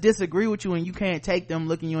 People just disagree with you and you can't take them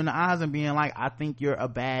looking you in the eyes and being like, I think you're a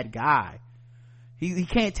bad guy. He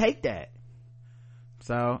can't take that.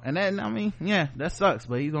 So, and then, I mean, yeah, that sucks,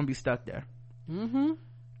 but he's gonna be stuck there.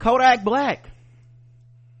 Kodak Black.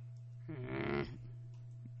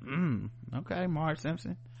 Okay, Marge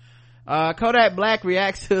Simpson. Kodak Black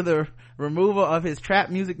reacts to the removal of his trap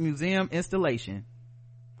music museum installation.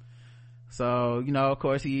 So, you know, of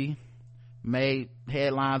course he made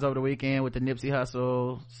headlines over the weekend with the Nipsey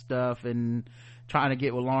Hussle stuff and trying to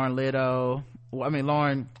get with Lauren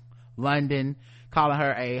London, calling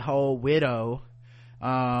her a whole widow,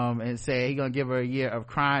 and said he gonna give her a year of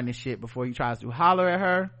crying and shit before he tries to holler at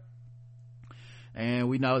her. And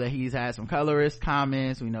we know that he's had some colorist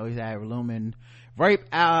comments. We know he's had Lumen rape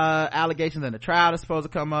allegations in the trial that's supposed to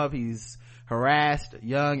come up. He's harassed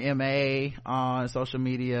young MA on social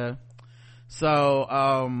media. So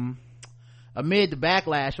amid the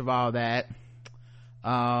backlash of all that,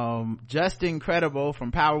 Justin Credible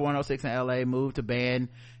from Power 106 in LA moved to ban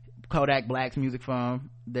Kodak Black's music from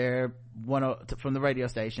the radio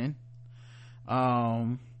station.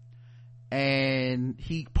 And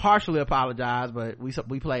he partially apologized, but we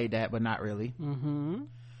played that, but not really.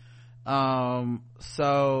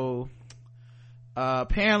 So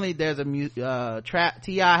apparently there's a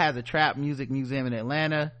T.I. has a trap music museum in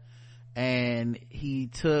Atlanta, and he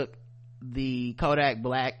took the Kodak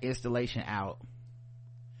Black installation out.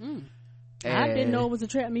 I didn't know it was a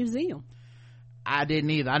trap museum. I didn't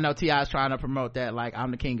either. I know T.I. is trying to promote that, like,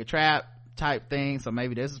 I'm the king of trap type thing, so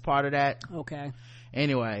maybe this is part of that. Okay.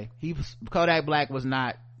 Anyway, Kodak Black was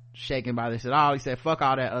not shaken by this at all. He said, fuck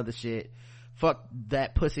all that other shit. Fuck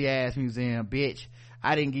that pussy ass museum, bitch.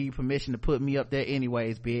 I didn't give you permission to put me up there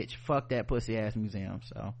anyways, bitch. Fuck that pussy ass museum.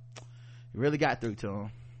 So it really got through to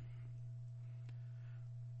him.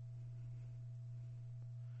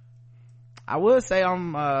 I would say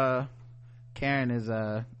Karen is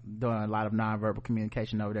doing a lot of nonverbal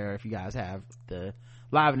communication over there. If you guys have the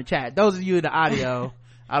live in the chat, those of you in the audio,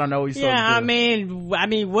 I don't know what you're supposed to do. I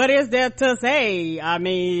mean, what is there to say? I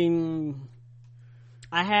mean,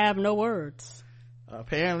 I have no words.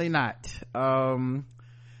 Apparently not.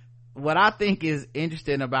 What I think is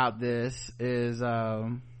interesting about this is,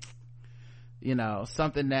 you know,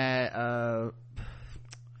 something that,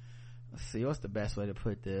 let's see, what's the best way to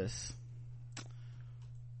put this?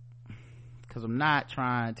 Cause I'm not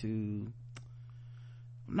trying to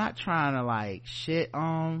like shit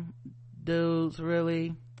on dudes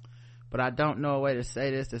really, but I don't know a way to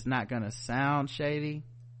say this that's not gonna sound shady.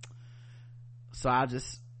 So I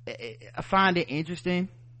find it interesting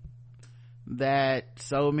that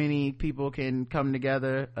so many people can come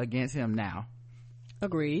together against him now.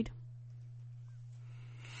 Agreed.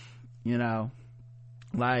 You know,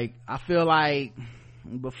 like, I feel like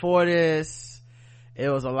before this it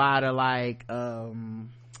was a lot of like a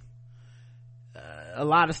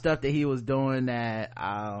lot of stuff that he was doing that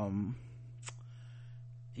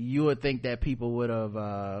you would think that people would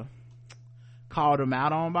have called him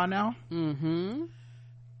out on by now.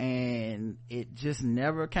 And it just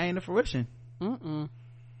never came to fruition.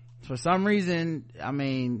 For some reason, I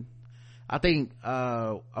mean, I think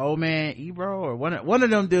old man Ebro or one of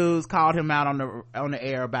them dudes called him out on the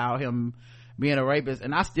air about him being a rapist,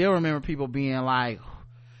 and I still remember people being like,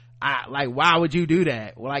 why would you do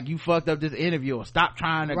that? Well, like, you fucked up this interview, or stop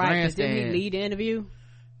trying to grandstand. Didn't he lead the interview?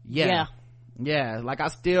 Yeah, like, I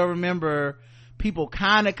still remember people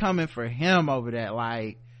kind of coming for him over that.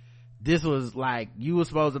 Like, this was like, you were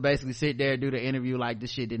supposed to basically sit there and do the interview like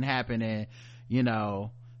this shit didn't happen. And you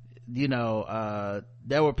know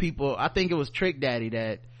there were people, I think it was Trick Daddy,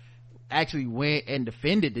 that actually went and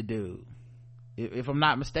defended the dude, if I'm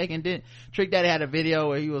not mistaken. Trick Daddy had a video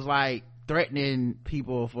where he was like threatening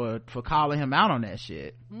people for calling him out on that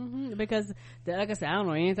shit. Because like I said, I don't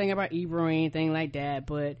know anything about Ebro or anything like that,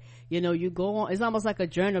 but you know, you go on, it's almost like a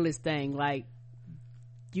journalist thing. Like,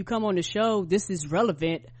 you come on the show, this is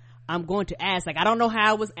relevant, I'm going to ask. Like, I don't know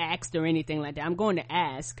how it was asked or anything like that, I'm going to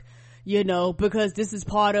ask, you know, because this is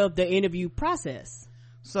part of the interview process.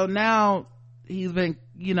 So now he's been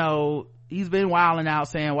wilding out,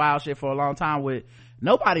 saying wild shit for a long time, with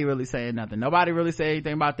nobody really saying nothing. Nobody really said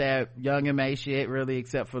anything about that young MA shit really,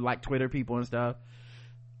 except for like Twitter people and stuff.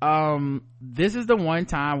 this is the one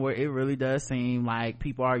time where it really does seem like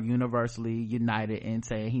people are universally united in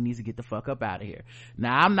saying he needs to get the fuck up out of here.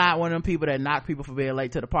 Now, I'm not one of them people that knock people for being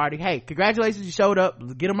late to the party. Hey, congratulations, you showed up.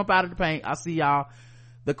 Let's get them up out of the paint. I'll see y'all.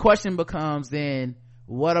 The question becomes then,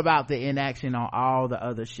 what about the inaction on all the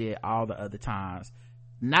other shit, all the other times?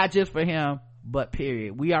 Not just for him, but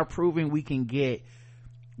period. We are proving we can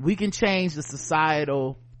change the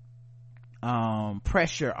societal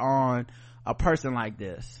pressure on a person like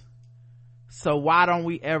this. So why don't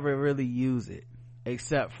we ever really use it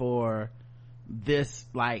except for this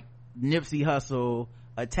like Nipsey Hussle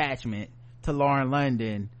attachment to Lauren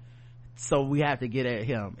London? So we have to get at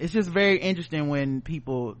him. It's just very interesting when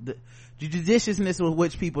people, the judiciousness with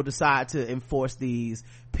which people decide to enforce these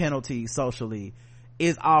penalties socially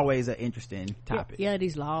is always an interesting topic. Yeah,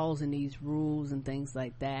 these laws and these rules and things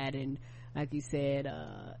like that. And like you said,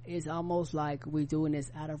 it's almost like we're doing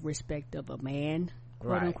this out of respect of a man,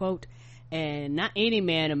 quote unquote, and not any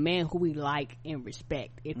man, a man who we like and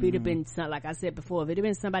respect. If it had been like I said before, if it had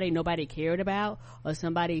been somebody nobody cared about or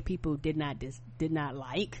somebody people did not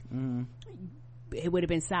like, it would have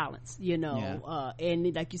been silence, you know.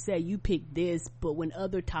 And like you said, you picked this, but when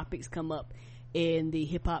other topics come up in the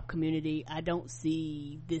hip-hop community, I don't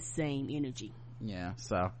see this same energy. Yeah,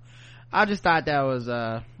 so I just thought that was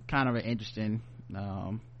kind of an interesting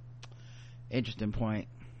point.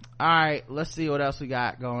 All right, let's see what else we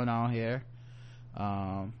got going on here.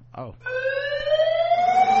 Y'all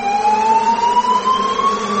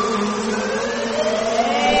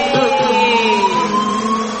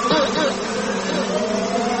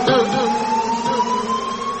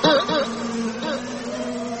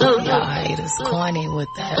haters corny with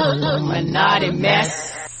that Illuminati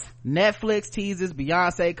mess. Netflix teases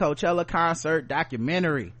Beyonce Coachella concert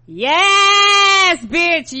documentary. Yes,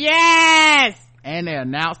 bitch, yes. And they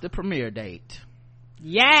announced the premiere date.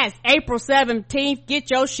 Yes, April 17th. Get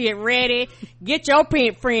your shit ready. Get your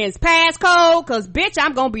friends passcode, cause bitch,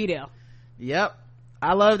 I'm gonna be there. Yep.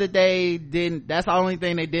 I love that they didn't, that's the only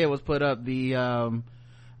thing they did was put up the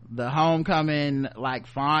homecoming like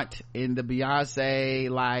font in the Beyonce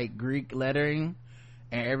like Greek lettering,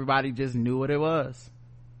 and everybody just knew what it was.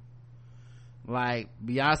 Like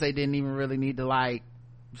Beyonce didn't even really need to like,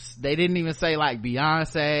 they didn't even say like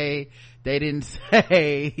Beyonce, they didn't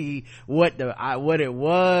say what it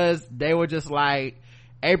was. They were just like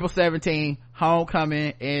April 17th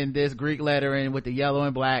homecoming in this Greek lettering with the yellow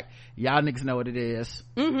and black. Y'all niggas know what it is.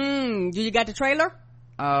 You got the trailer?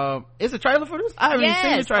 It's a trailer for this? I haven't even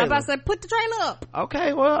seen the trailer. I was about to say, put the trailer up.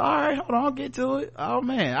 Okay, well, all right, hold on, I'll get to it. Oh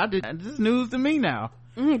man, this is news to me now.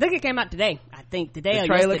 I think it came out today. I think today the or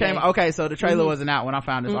trailer yesterday. Okay, so the trailer wasn't out when I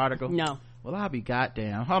found this article. No. Well, I'll be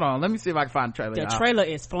goddamn. Hold on, let me see if I can find the trailer. The trailer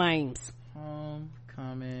is flames.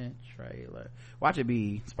 Homecoming trailer. Watch it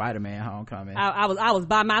be Spider-Man Homecoming. I was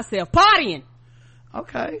by myself partying.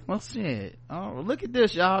 Okay, well shit. Oh, look at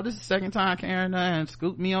this, y'all. This is the second time Karen done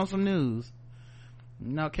scooped me on some news.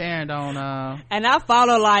 You know, Karen don't and I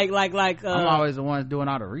follow like I'm always the one doing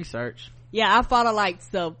all the research. Yeah, I follow like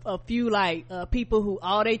a few like people who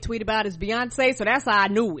all they tweet about is Beyonce, so that's how I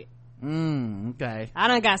knew it. Okay. I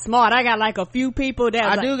done got smart. I got like a few people that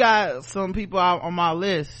I do got some people out on my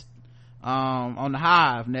list on the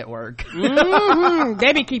Hive network.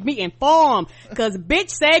 They be keep me informed, cause bitch,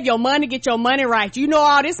 save your money, get your money right. You know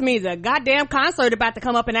all this means a goddamn concert about to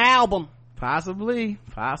come up in an album. Possibly.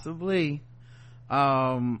 I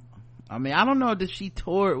mean, I don't know if she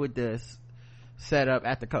toured with this set up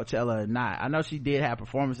at the Coachella or not. I know she did have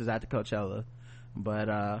performances at the Coachella, but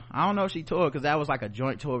I don't know if she toured, because that was like a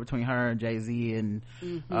joint tour between her and Jay-Z, and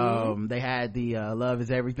they had the Love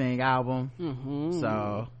Is Everything album.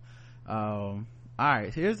 So all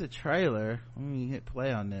right, here's the trailer. Let me hit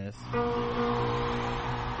play on this.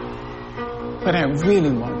 What I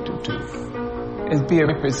really want to do is be a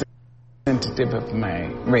representative of my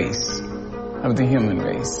race, of the human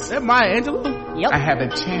race. Is that Maya Angelou? Yep. I have a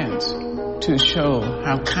chance to show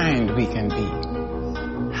how kind we can be,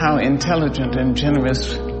 how intelligent and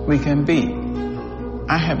generous we can be.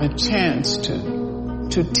 I have a chance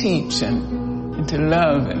to teach and to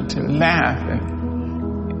love and to laugh.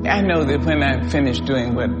 And I know that when I finish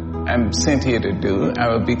doing what I'm sent here to do, I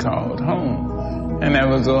will be called home. And I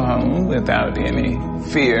will go home without any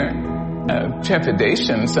fear,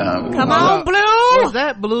 trepidation. Come on, Blue! Was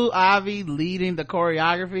that Blue Ivy leading the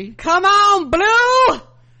choreography? Come on, Blue!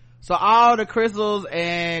 So all the Crystals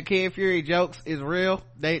and Kid Fury jokes is real?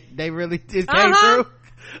 They really just came through?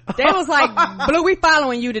 They was like, Blue, we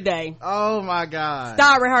following you today. Oh my God.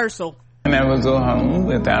 Start rehearsal. And I will go home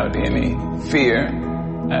without any fear,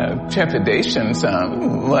 trepidation,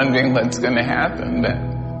 wondering what's going to happen.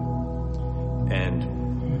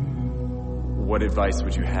 And what advice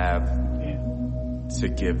would you have to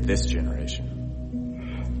give this generation?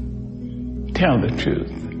 Tell the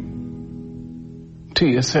truth to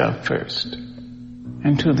yourself first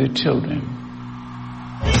and to the children.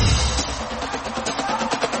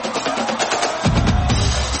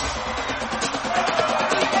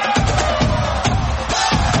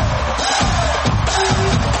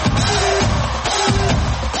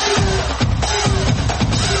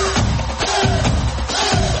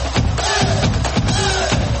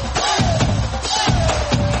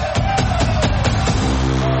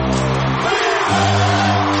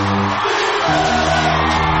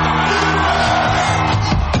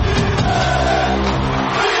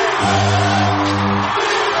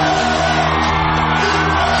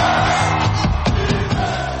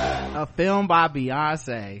 By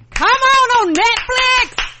Beyonce. Come on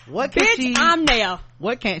Netflix. What can Bitch, I'm there.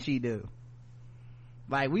 What can't she do?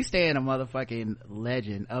 Like, we stay in a motherfucking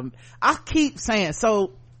legend. I keep saying,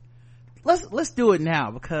 so let's do it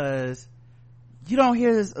now, because you don't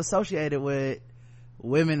hear this associated with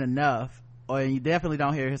women enough, or you definitely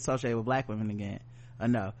don't hear it associated with black women again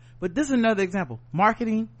enough. But this is another example.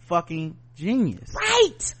 Marketing fucking genius.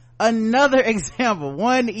 Right. Another example.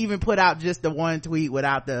 One even put out just the one tweet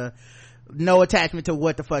without the no attachment to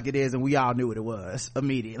what the fuck it is, and we all knew what it was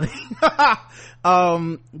immediately.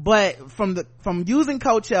 But from using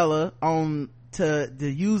Coachella to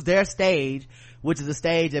use their stage, which is a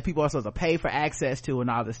stage that people are supposed to pay for access to and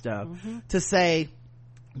all this stuff, to say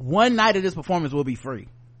one night of this performance will be free,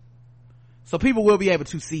 so people will be able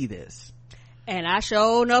to see this. And I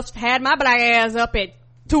sure enough had my black ass up at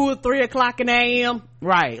 2 or 3 o'clock in the a.m.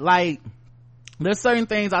 Right. Like, there's certain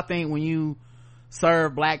things I think when you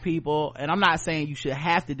serve black people, and I'm not saying you should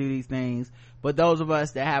have to do these things, but those of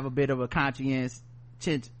us that have a bit of a conscientious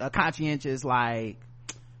like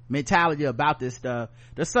mentality about this stuff,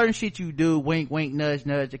 there's certain shit you do, wink wink nudge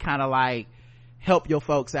nudge, to kind of like help your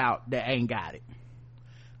folks out that ain't got it.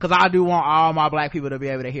 Because I do want all my black people to be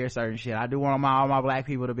able to hear certain shit. I do want all my black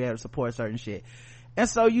people to be able to support certain shit. And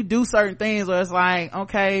so you do certain things where it's like,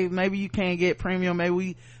 okay, maybe you can't get premium,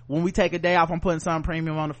 maybe when we take a day off, I'm putting some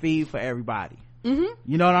premium on the feed for everybody. You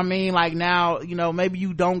know what I mean? Like, now, you know, maybe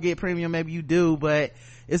you don't get premium, maybe you do, but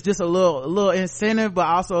it's just a little incentive, but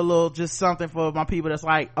also a little just something for my people that's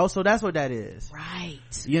like, oh, so that's what that is. Right.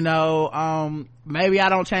 You know, maybe I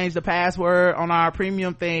don't change the password on our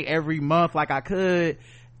premium thing every month like I could,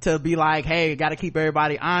 to be like, hey, gotta keep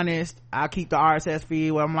everybody honest. I'll keep the RSS feed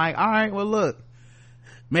where I'm like, all right, well, look,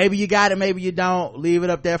 maybe you got it, maybe you don't. Leave it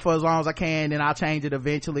up there for as long as I can, then I'll change it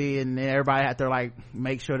eventually, and then everybody have to like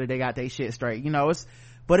make sure that they got their shit straight. You know, it's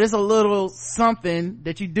a little something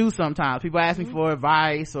that you do sometimes. People ask me for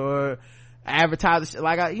advice or advertise shit,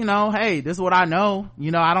 like, you know, hey, this is what I know.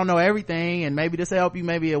 You know, I don't know everything, and maybe this will help you,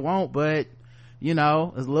 maybe it won't, but you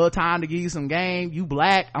know, there's a little time to give you some game. You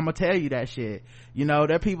black, I'm gonna tell you that shit. You know,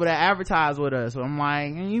 there are people that advertise with us, so I'm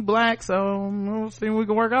like, you black, so we'll see if we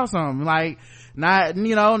can work out something. Like, not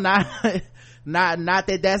that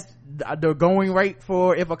that's the going rate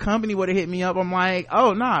for if a company were to hit me up. I'm like,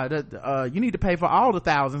 oh nah, you need to pay for all the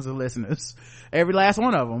thousands of listeners, every last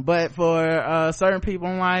one of them. But for certain people,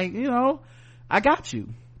 I'm like, you know, I got you.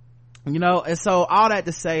 You know, and so all that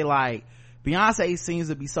to say, like, Beyonce seems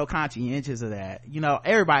to be so conscientious of that. You know,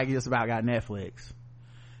 everybody just about got Netflix.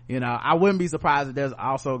 You know, I wouldn't be surprised if there's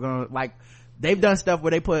also gonna, like, they've done stuff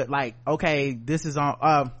where they put like, okay, this is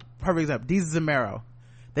on perfect example, Deezus and Mero,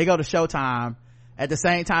 they go to Showtime. At the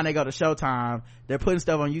same time they go to Showtime, they're putting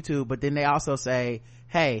stuff on YouTube, but then they also say,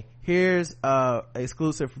 hey, here's a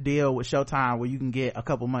exclusive deal with Showtime where you can get a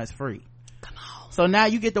couple months free. Come on. So now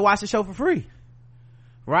you get to watch the show for free,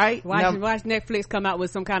 right? Watch Netflix come out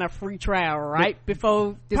with some kind of free trial right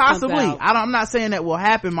before this possibly comes out. I'm not saying that will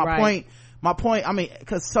happen. My point, I mean,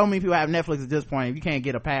 because so many people have Netflix at this point, if you can't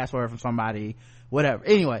get a password from somebody, whatever.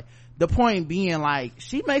 Anyway, the point being, like,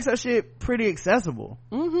 she makes her shit pretty accessible.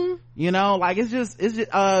 You know, like, it's just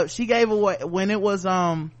she gave away when it was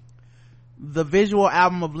the visual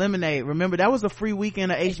album of Lemonade. Remember, that was a free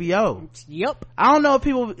weekend of HBO. Yep. I don't know if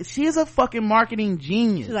people, she's a fucking marketing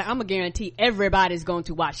genius. She's like, I'm gonna guarantee everybody's going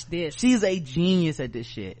to watch this. She's a genius at this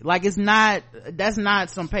shit. Like, that's not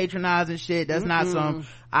some patronizing shit. That's not some,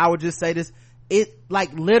 I would just say this. It,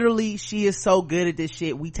 like, literally, she is so good at this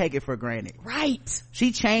shit, we take it for granted. Right.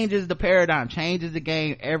 She changes the paradigm, changes the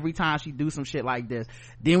game every time she do some shit like this.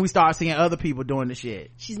 Then we start seeing other people doing the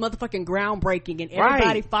shit. She's motherfucking groundbreaking, and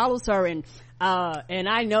everybody follows her, and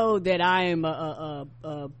I know that I am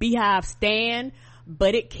a Beehive stan,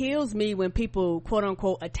 but it kills me when people quote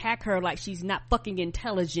unquote attack her like she's not fucking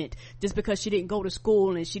intelligent just because she didn't go to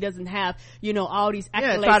school and she doesn't have, you know, all these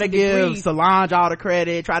accolades. Try to and give degrees. Solange all the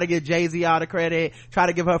credit, try to give Jay-Z all the credit, try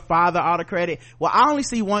to give her father all the credit. Well, I only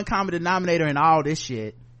see one common denominator in all this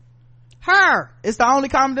shit. Her. It's the only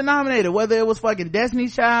common denominator, whether it was fucking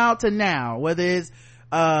Destiny's Child to now, whether it's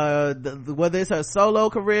whether it's her solo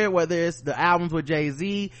career, whether it's the albums with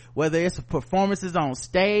Jay-Z, whether it's performances on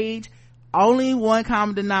stage. Only one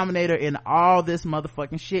common denominator in all this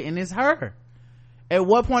motherfucking shit, and it's her. At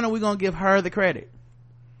what point are we gonna give her the credit?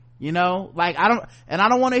 You know, like I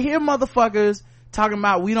don't want to hear motherfuckers talking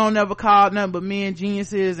about we don't never call nothing but men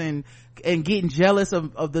geniuses and getting jealous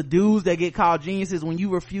of the dudes that get called geniuses when you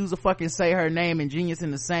refuse to fucking say her name and genius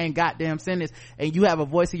in the same goddamn sentence, and you have a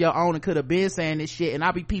voice of your own and could have been saying this shit, and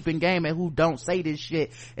I be peeping game at who don't say this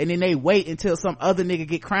shit, and then they wait until some other nigga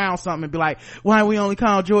get crowned something and be like, why we only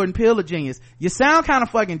call Jordan Peele a genius? You sound kind of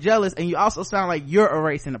fucking jealous, and you also sound like you're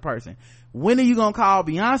erasing the person. When are you gonna call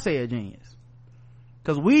Beyonce a genius?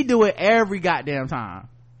 Because we do it every goddamn time.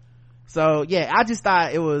 So yeah, I just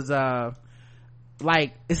thought it was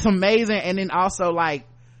like it's amazing. And then also like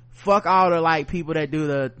fuck all the like people that do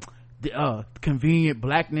the convenient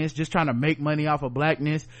blackness, just trying to make money off of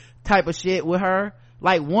blackness type of shit with her.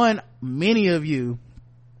 Like, one, many of you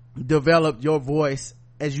develop your voice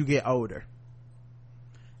as you get older,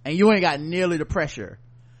 and you ain't got nearly the pressure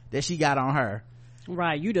that she got on her.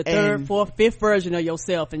 Right, you the third, fourth, fifth version of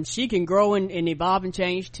yourself, and she can grow and evolve and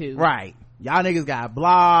change too. Right. Y'all niggas got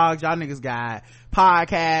blogs, y'all niggas got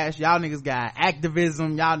podcasts, y'all niggas got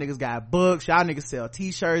activism, y'all niggas got books, y'all niggas sell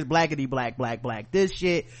t-shirts, blackity black this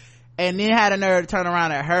shit, and then had a nerve to turn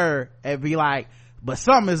around at her and be like, but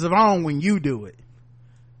something is wrong when you do it.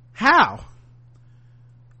 How?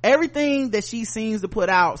 Everything that she seems to put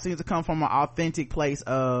out seems to come from an authentic place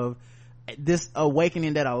of this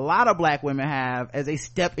awakening that a lot of black women have as they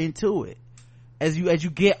step into it. As you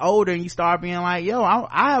get older and you start being like, yo,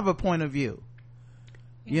 I have a point of view.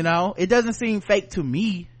 You know, it doesn't seem fake to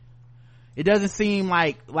me. It doesn't seem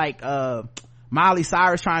like Miley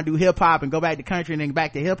Cyrus trying to do hip-hop and go back to country and then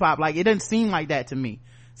back to hip-hop. Like, it doesn't seem like that to me.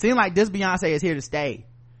 It seems like this Beyonce is here to stay.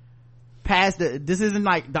 This isn't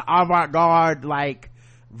like the avant-garde like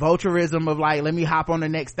vulturism of like, let me hop on the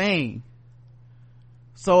next thing.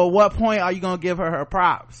 So at what point are you gonna give her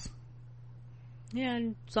props? Yeah,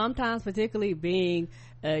 and sometimes particularly being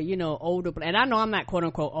older, and I know I'm not quote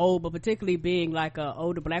unquote old, but particularly being like a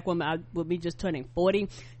older black woman, with me just turning 40,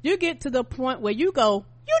 you get to the point where you go,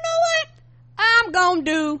 you know what, I'm gonna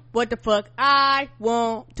do what the fuck I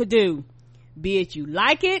want to do, be it you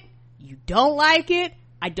like it, you don't like it,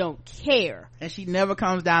 I don't care. And she never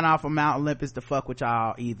comes down off of Mount Olympus to fuck with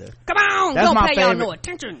y'all either. Come on, that's don't pay y'all no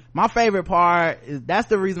attention. My favorite part is, that's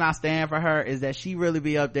the reason I stand for her, is that she really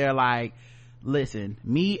be up there like, listen,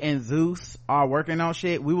 me and Zeus are working on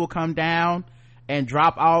shit. We will come down and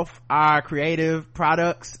drop off our creative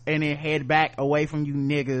products and then head back away from you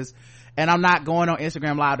niggas. And I'm not going on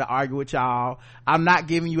Instagram Live to argue with y'all. I'm not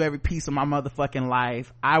giving you every piece of my motherfucking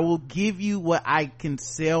life. I will give you what I can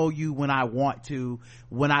sell you when I want to,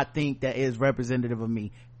 when I think that is representative of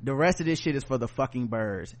me. The rest of this shit is for the fucking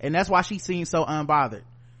birds. And that's why she seems so unbothered.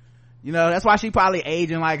 You know, that's why she probably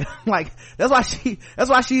aging like that's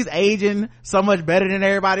why she's aging so much better than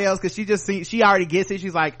everybody else, because she already gets it.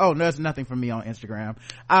 She's like, oh, no, there's nothing for me on Instagram.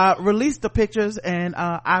 Release the pictures and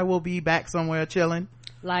I will be back somewhere chilling.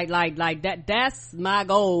 Like that's my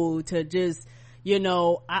goal, to just,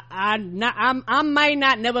 I might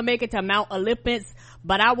not never make it to Mount Olympus,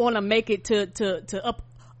 but I want to make it to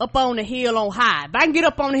up on the hill on high. If I can get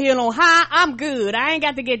up on the hill on high, I'm good. I ain't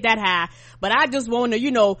got to get that high, but I just want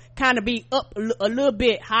to, kind of be up a little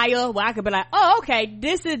bit higher where I could be like, oh, okay,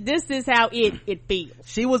 this is how it feels.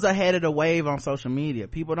 She was ahead of the wave on social media.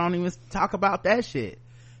 People don't even talk about that shit.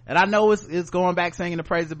 And I know it's going back singing the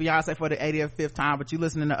praise of Beyonce for the 85th time, but you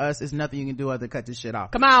listening to us, it's nothing you can do other than cut this shit off.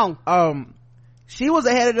 Come on. She was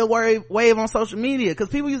ahead of the wave on social media, because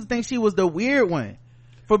people used to think she was the weird one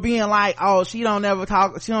for being like, oh, she don't never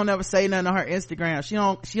say nothing on her Instagram,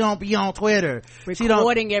 she don't be on Twitter,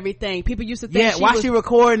 recording everything. People used to think she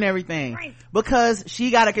recording everything, right? Because she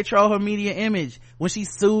got to control her media image. When she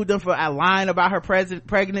sued them for lying about her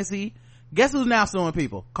pregnancy, guess who's now suing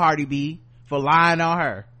people? Cardi B, for lying on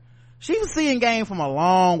her. She was seeing game from a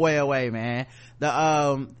long way away, man.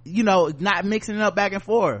 Not mixing it up back and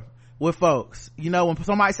forth with folks. When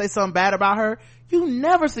somebody say something bad about her, you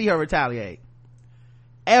never see her retaliate.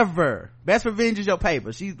 Ever. Best revenge is your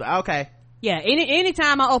paper. She's okay. Yeah,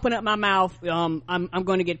 anytime I open up my mouth, I'm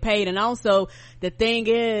going to get paid. And also, the thing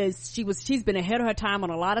is, she's been ahead of her time on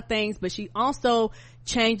a lot of things, but she also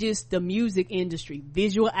changes the music industry,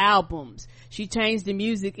 visual albums. She changed the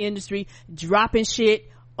music industry, dropping shit,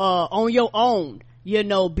 on your own, you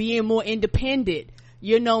know, being more independent,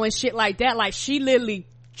 you know, and shit like that. Like, she literally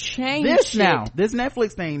changed this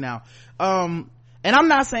Netflix thing now. And I'm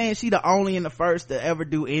not saying she the only and the first to ever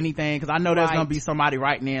do anything, because I know there's gonna be somebody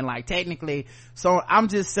writing in like technically. So I'm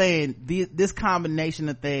just saying this combination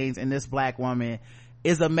of things and this black woman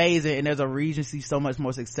is amazing, and there's a reason she's so much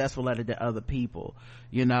more successful at it than other people,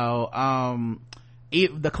 you know.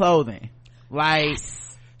 The clothing, like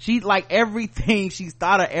she, like everything she's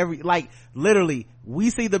thought of, like literally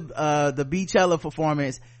we see the Beachella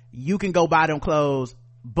performance, you can go buy them clothes,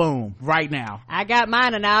 boom, right now. I got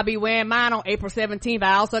mine, and I'll be wearing mine on April 17th.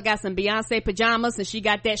 I also got some Beyonce pajamas, and she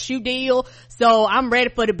got that shoe deal, so I'm ready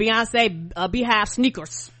for the Beyonce Beehive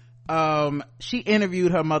sneakers. She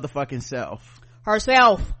interviewed her motherfucking self.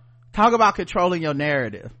 Talk about controlling your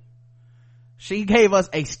narrative. She gave us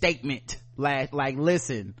a statement like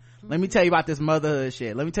listen, let me tell you about this motherhood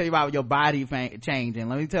shit. Let me tell you about your body changing.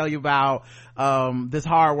 Let me tell you about this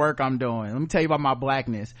hard work I'm doing. Let me tell you about my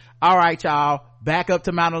blackness. All right, y'all, back up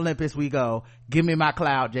to Mount Olympus we go. Give me my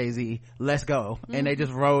cloud, Jay-Z. Let's go. And they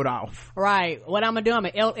just rode off. Right. What I'm gonna do, I'm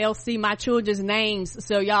gonna LLC my children's names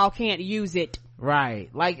so y'all can't use it. Right.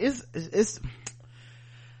 Like, it's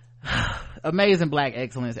amazing black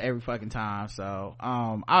excellence every fucking time. So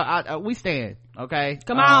we stand, okay?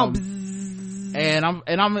 Come on. And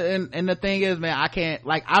the thing is, man, I can't,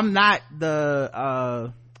 like, I'm not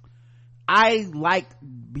I like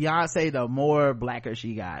Beyonce the more blacker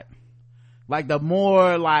she got. Like, the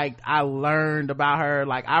more, like, I learned about her.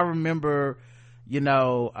 Like, I remember, you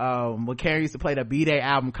know, when Karen used to play the B-Day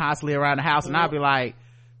album constantly around the house, and I'd be like,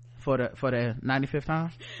 for the 95th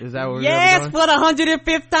time? Is that what we're Yes, doing? for the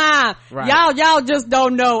 105th time. Right. Y'all just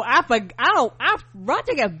don't know.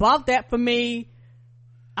 Roger got bought that for me.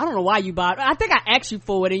 I don't know why you bought it. I think I asked you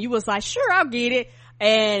for it, and you was like, sure, I'll get it.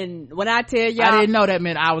 And when I tell y'all, I didn't know that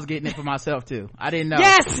meant I was getting it for myself too. I didn't know.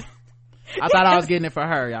 Yes. I thought I was getting it for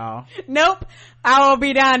her, y'all. Nope. I will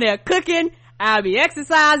be down there cooking. I'll be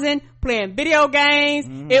exercising, playing video games.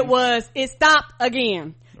 It stopped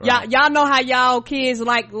again. Right. Y'all know how y'all kids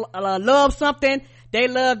like love something. They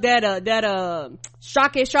love that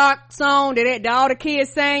Shocky Shark song that all the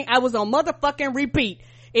kids sang. I was on motherfucking repeat.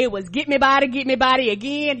 It was get me body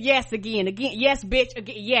again. Yes, again. Yes, bitch.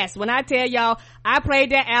 Again. Yes. When I tell y'all, I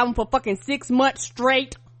played that album for fucking 6 months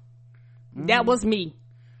straight. That was me.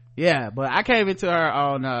 Yeah, but I came into her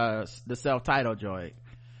on the self-titled joint,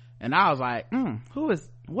 and I was like,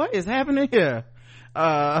 what is happening here?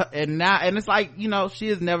 And it's like, you know, she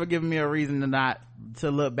has never given me a reason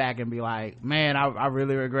to look back and be like, man, I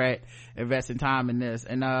really regret investing time in this.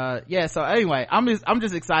 And yeah, so anyway, I'm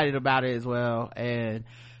just excited about it as well. And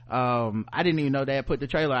I didn't even know they had put the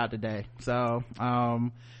trailer out today. So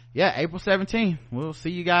yeah, April 17th, we'll see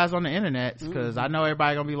you guys on the internet, because I know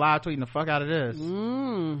everybody gonna be live tweeting the fuck out of this.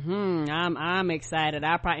 I'm excited.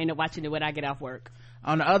 I'll probably end up watching it when I get off work.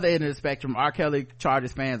 On the other end of the spectrum, R. Kelly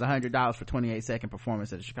charges fans $100 for 28-second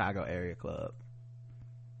performance at the Chicago area club.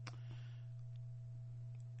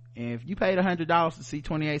 And if you paid $100 to see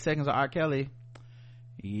 28 seconds of R. Kelly,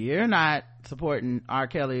 you're not supporting R.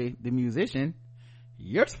 Kelly the musician,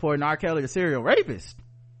 you're supporting R. Kelly the serial rapist.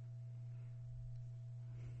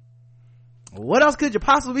 What else could you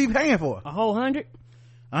possibly be paying for? A whole $100?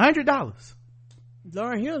 $100.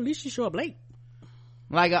 Lauryn Hill, at least she show up late.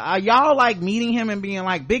 Like, are y'all like meeting him and being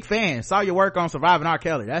like big fans? Saw your work on Surviving R.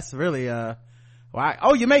 Kelly. That's really why.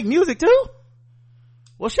 Oh, you make music too?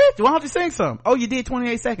 Well, shit, why don't you sing some? Oh, you did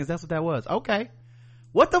 28 seconds. That's what that was. Okay.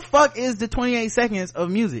 What the fuck is the 28 seconds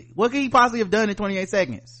of music? What could he possibly have done in 28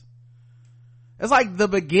 seconds? It's like the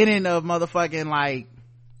beginning of motherfucking, like,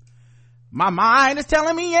 my mind is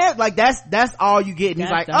telling me, yeah, like that's all you get. And he's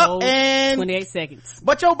like, and 28 seconds.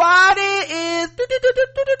 But your body is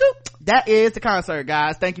that is the concert,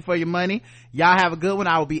 guys. Thank you for your money. Y'all have a good one.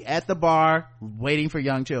 I will be at the bar waiting for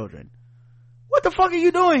young children. What the fuck are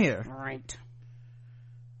you doing here? Right.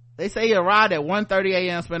 They say he arrived at 1:30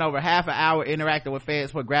 a.m., spent over half an hour interacting with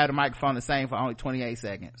fans, but grabbed the microphone and sang for only 28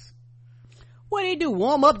 seconds. What do they do?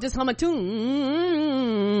 Warm up, just hum a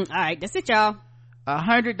tune. All right, that's it, y'all.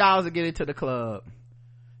 $100 to get into the club.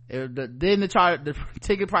 Then the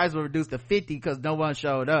ticket price was reduced to $50 because no one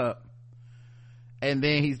showed up, and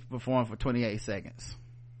then he's performed for 28 seconds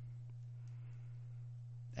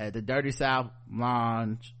at the Dirty South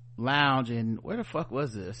Lounge in, where the fuck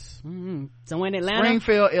was this? Somewhere in Atlanta,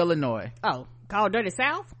 Springfield, Illinois. Oh, called Dirty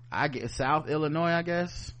South. I get South Illinois, I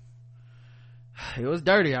guess. It was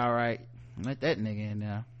dirty, all right. Let that nigga in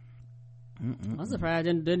there. I'm surprised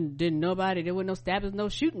didn't nobody, there were no stabbings, no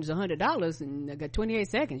shootings, $100 and I got 28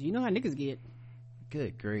 seconds. You know how niggas get.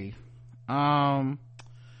 Good grief. What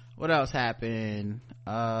else happened?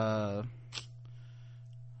 What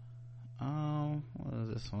was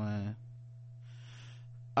this one?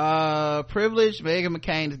 Privileged Meghan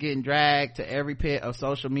McCain is getting dragged to every pit of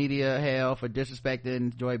social media hell for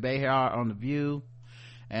disrespecting Joy Behar on The View.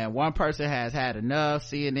 And one person has had enough.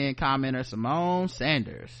 CNN commenter Simone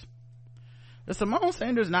Sanders. Does Simone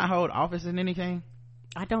Sanders not hold office in anything?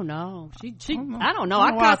 I don't know. I don't know.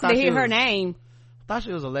 I constantly hear her name. I thought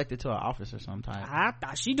she was elected to an office or some type. I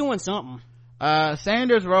thought she doing something.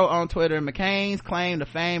 Sanders wrote on Twitter, McCain's claim to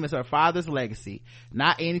fame is her father's legacy,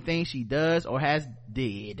 not anything she does or has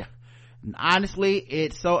did. Honestly,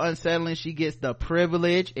 it's so unsettling she gets the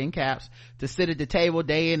privilege, in caps, to sit at the table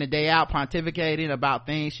day in and day out pontificating about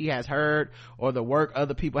things she has heard or the work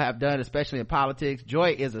other people have done, especially in politics.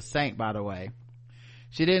 Joy is a saint, by the way.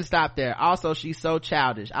 She didn't stop there. Also, she's so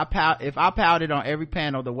childish. If I pouted on every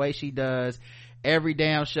panel the way she does every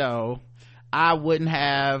damn show, I wouldn't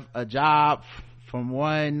have a job from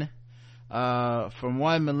one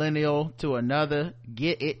millennial to another.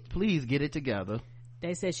 Please get it together.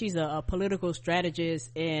 They said she's a political strategist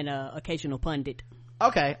and a occasional pundit.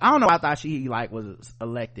 Okay, I don't know. I thought she was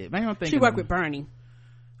elected. Maybe I'm thinking she worked with Bernie.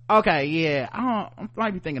 Okay, yeah. I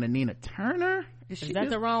might be thinking of Nina Turner. Is that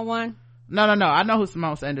the wrong one? No. I know who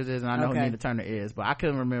Simone Sanders is, and I know who Nina Turner is, but I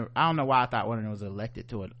couldn't remember. I don't know why I thought one of them was elected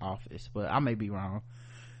to an office, but I may be wrong.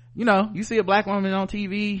 You know, you see a black woman on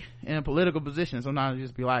TV in a political position, sometimes you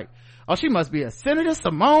just be like, oh, she must be a Senator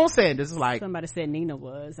Simone Sanders. It's like, somebody said Nina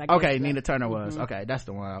was. Okay, Nina Turner was. Okay, that's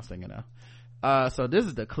the one I was thinking of. So this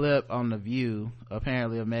is the clip on The View,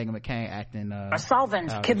 apparently, of Meghan McCain acting,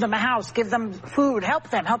 solvents, give them a house, give them food, help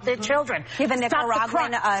their children. Give a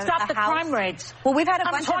Nicaraguan stop the crime rates. Well, we've had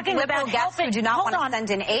a bunch of liberal guests who do not want to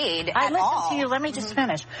send in aid I at all. listen to you. Let me just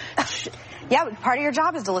finish. Yeah, part of your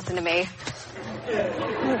job is to listen to me.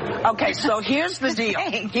 Okay, so here's the deal.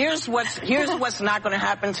 Here's what's not going to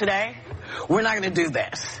happen today. We're not going to do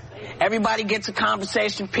this. Everybody gets a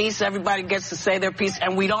conversation piece. Everybody gets to say their piece,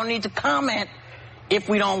 and we don't need to comment if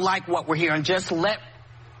we don't like what we're hearing. Just let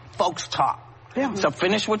folks talk. Yeah. So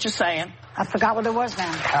finish what you're saying. I forgot what it was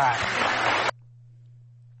now.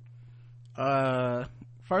 All right.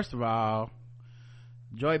 First of all,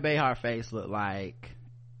 Joy Behar face looked like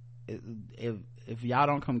if y'all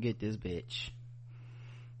don't come get this bitch.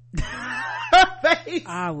 Her face.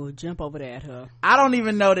 I will jump over there at her. I don't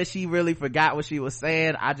even know that she really forgot what she was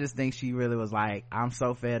saying. I just think she really was like, I'm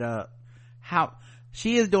so fed up. How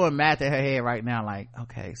she is doing math in her head right now, like,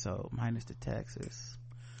 okay, so minus the taxes,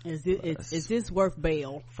 is this worth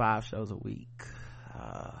bail? 5 shows a week,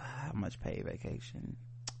 how much paid vacation?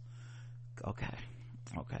 Okay,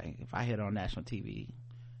 if I hit on national TV,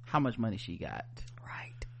 how much money she got?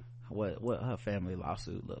 Right. What her family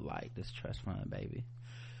lawsuit looked like, this trust fund baby.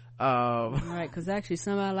 Right, because actually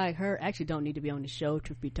somebody like her actually don't need to be on the show,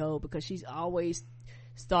 truth be told, because she's always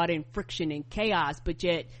starting friction and chaos, but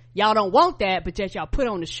yet y'all don't want that, but yet y'all put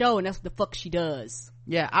on the show, and that's what the fuck she does.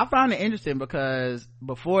 Yeah, I found it interesting because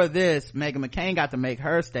before this, Meghan McCain got to make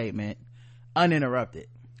her statement uninterrupted.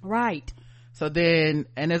 Right. So then,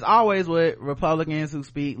 and as always with Republicans who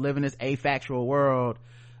live in this afactual world,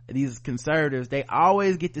 these conservatives, they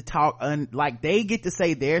always get to talk like they get to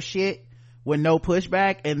say their shit with no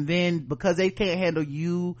pushback, and then because they can't handle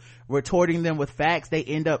you retorting them with facts, they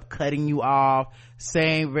end up cutting you off,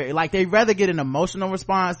 saying like they'd rather get an emotional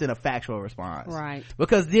response than a factual response. Right.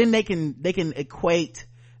 Because then they can equate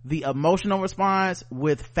the emotional response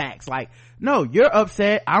with facts. Like, no, you're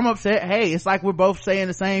upset, I'm upset, hey, it's like we're both saying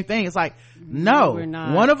the same thing. It's like, no, we're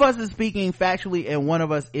not. One of us is speaking factually and one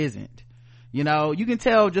of us isn't. You know, you can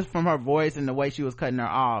tell just from her voice and the way she was cutting her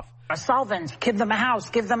off. Solvents, give them a house,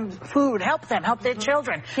 give them food, help their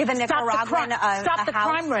children. Give a Nicaraguan stop the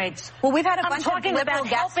house. crime rates. Well, we've had a bunch of liberal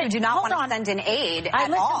guests who do not want to send in aid I at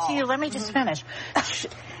listen all. to you. Let me just finish.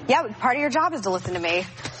 Yeah, part of your job is to listen to me.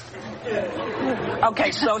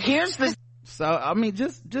 Okay, so here's the. So I mean,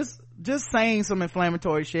 just saying some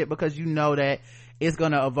inflammatory shit because you know that it's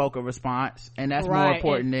gonna evoke a response, and that's more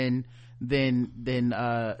important than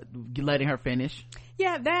letting her finish.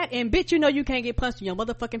 Yeah, that, and bitch, you know you can't get punched in your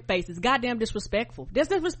motherfucking face. It's goddamn disrespectful. That's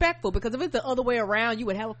disrespectful, because if it's the other way around, you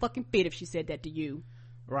would have a fucking fit if she said that to you.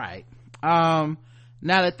 Right. Now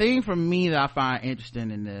the thing for me that I find interesting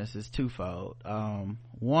in this is twofold.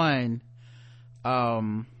 One,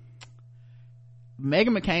 Meghan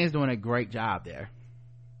McCain's doing a great job there.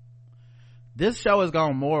 this show has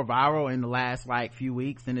gone more viral in the last like few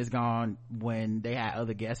weeks than it's gone when they had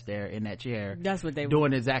other guests there in that chair. That's what they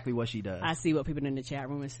doing exactly what she does. I see what people in the chat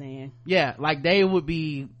room are saying. Yeah, like they would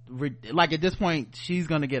be like at this point she's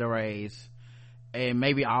gonna get a raise, and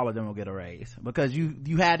maybe all of them will get a raise because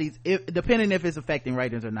you had these, depending if it's affecting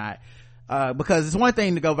ratings or not. Because it's one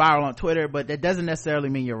thing to go viral on Twitter, but that doesn't necessarily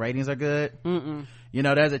mean your ratings are good. Mm-mm. You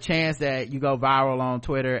know, there's a chance that you go viral on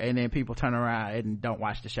Twitter and then people turn around and don't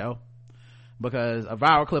watch the show, because a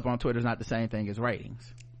viral clip on Twitter is not the same thing as ratings.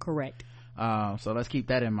 Correct. So let's keep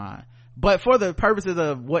that in mind. But for the purposes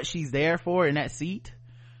of what she's there for in that seat,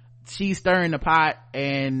 she's stirring the pot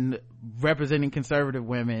and representing conservative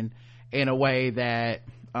women in a way that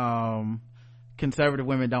conservative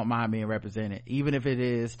women don't mind being represented, even if it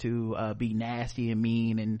is to be nasty and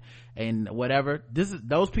mean and whatever.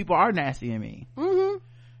 Those people are nasty and mean. Mm-hmm.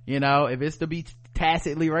 You know, if it's to be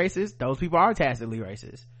tacitly racist, those people are tacitly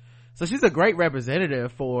racist. So she's a great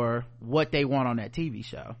representative for what they want on that TV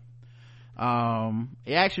show.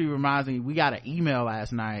 It actually reminds me, we got an email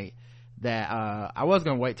last night that I was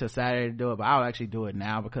gonna wait till Saturday to do it, but I'll actually do it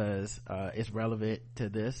now because it's relevant to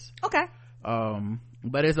this. Okay.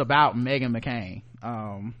 But it's about Meghan McCain.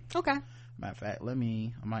 Okay. Matter of fact, I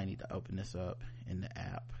might need to open this up in the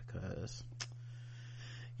app because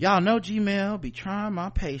y'all know Gmail be trying my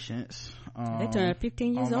patience. They turned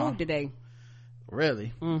 15 years old today.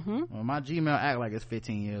 Really? Mm-hmm. Well, my Gmail act like it's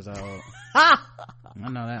 15 years old. I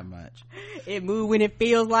know that much. It moves when it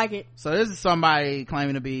feels like it. So this is somebody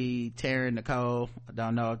claiming to be Taryn Nicole. I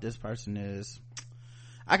don't know if this person is.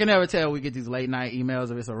 I can never tell. We get these late night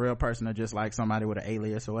emails if it's a real person or just like somebody with an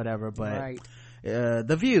alias or whatever. But right.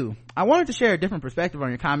 The View. I wanted to share a different perspective on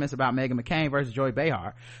your comments about Meghan McCain versus Joy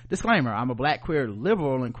Behar. Disclaimer: I'm a black queer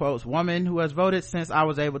liberal, in quotes, woman who has voted since I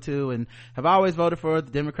was able to and have always voted for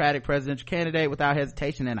the Democratic presidential candidate without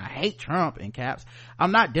hesitation, and I hate Trump, in caps.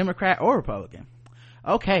 I'm not Democrat or Republican.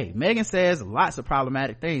 Okay, Meghan says lots of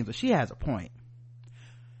problematic things, but she has a point.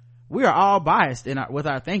 We are all biased with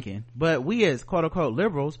our thinking, but we as quote-unquote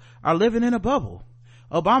liberals are living in a bubble.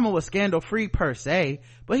 Obama was scandal-free per se,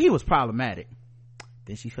 but he was problematic.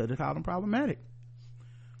 Then she could have called him problematic.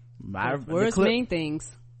 Words mean things.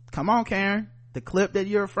 Come on, Karen. The clip that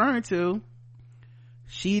you're referring to,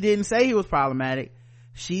 she didn't say he was problematic.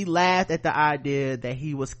 She laughed at the idea that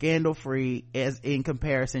he was scandal-free as in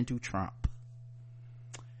comparison to Trump.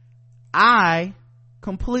 I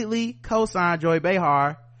completely co-sign Joy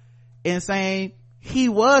Behar in saying he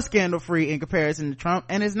was scandal-free in comparison to Trump,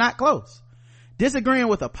 and it's not close. Disagreeing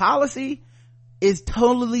with a policy is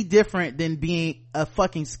totally different than being a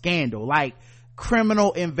fucking scandal, like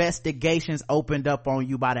criminal investigations opened up on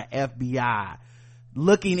you by the FBI,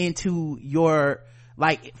 looking into your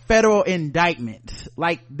like federal indictment.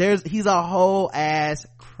 Like he's a whole ass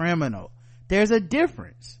criminal. There's a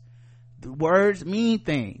difference. The words mean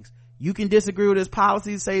things. You can disagree with his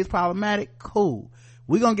policies, say it's problematic, cool.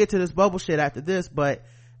 We're gonna get to this bubble shit after this, but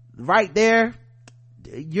right there,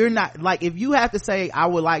 you're not, like, if you have to say I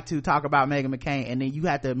would like to talk about Meghan McCain and then you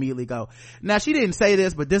have to immediately go, now she didn't say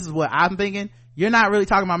this but this is what I'm thinking, you're not really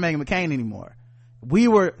talking about Meghan McCain anymore. We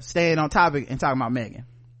were staying on topic and talking about Meghan.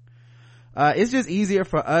 It's just easier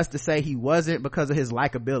for us to say he wasn't because of his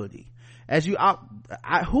likability. As you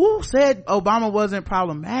who said Obama wasn't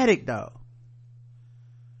problematic though?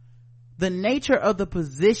 The nature of the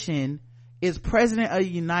position is president of the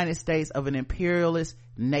United States of an imperialist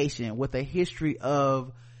nation with a history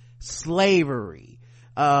of slavery,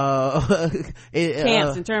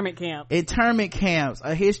 internment camps,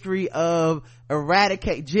 a history of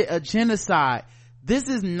genocide. This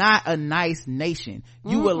is not a nice nation.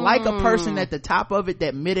 You would like a person at the top of it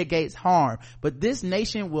that mitigates harm, but this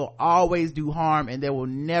nation will always do harm, and there will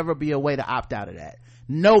never be a way to opt out of that.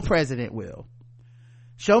 No president will.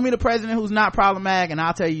 Show me the president who's not problematic and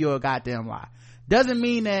I'll tell you you're a goddamn lie. Doesn't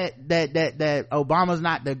mean that Obama's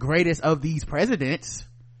not the greatest of these presidents.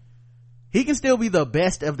 He can still be the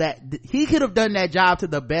best of that. He could have done that job to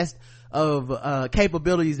the best of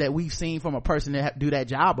capabilities that we've seen from a person that do that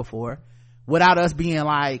job before, without us being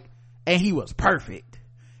like, and he was perfect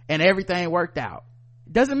and everything worked out.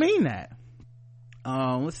 Doesn't mean that.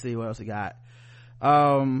 Let's see what else we got.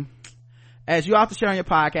 As you often share on your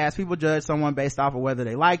podcast, people judge someone based off of whether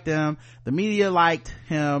they like them. The media liked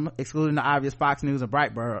him, excluding the obvious Fox News and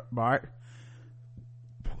Breitbart.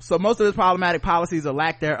 So most of his problematic policies or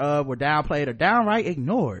lack thereof were downplayed or downright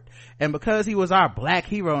ignored. And because he was our black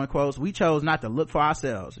hero, in quotes, we chose not to look for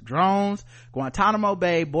ourselves. Drones, Guantanamo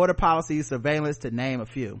Bay, border policies, surveillance, to name a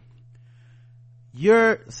few.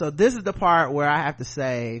 So this is the part where I have to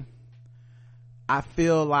say, I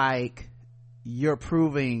feel like you're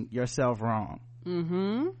proving yourself wrong.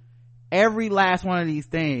 Every last one of these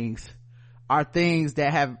things are things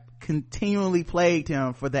that have continually plagued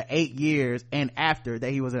him for the 8 years and after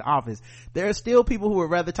that he was in office. There are still people who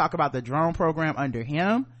would rather talk about the drone program under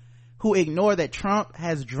him, who ignore that Trump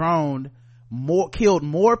has killed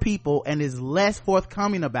more people and is less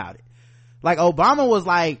forthcoming about it. Like Obama was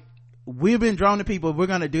like, we've been droning people, if we're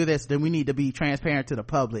going to do this, then we need to be transparent to the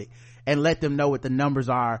public and let them know what the numbers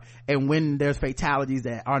are, and when there's fatalities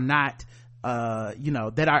that are not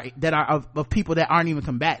that are of people that aren't even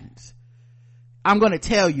combatants, I'm gonna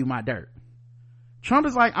tell you my dirt. Trump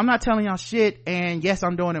is like, I'm not telling y'all shit, and yes,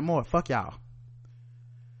 I'm doing it more. Fuck y'all.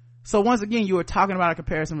 So once again, you were talking about a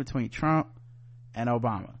comparison between Trump and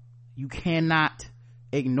Obama. You cannot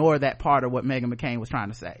ignore that part of what Meghan McCain was trying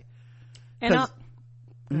to say.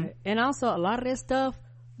 And also a lot of this stuff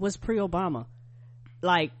was pre-Obama.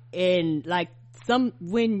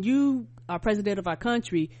 When you are president of our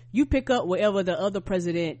country, you pick up wherever the other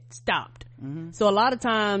president stopped. So a lot of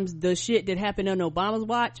times the shit that happened on Obama's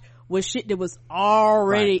watch was shit that was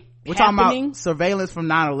already we're happening. talking about surveillance from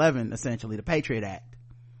 9/11, essentially, the Patriot Act.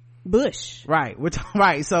 Bush. Right.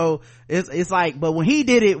 Right. So it's like, but when he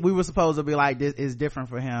did it, we were supposed to be like, this is different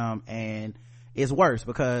for him, and it's worse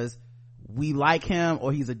because we like him,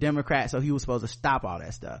 or he's a Democrat, so he was supposed to stop all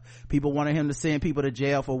that stuff. People wanted him to send people to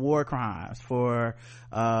jail for war crimes, for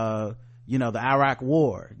the Iraq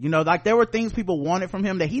war. Like there were things people wanted from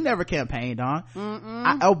him that he never campaigned on.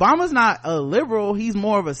 Obama's not a liberal, he's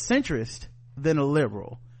more of a centrist than a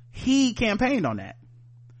liberal. He campaigned on that,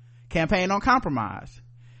 campaigned on compromise,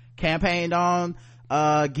 campaigned on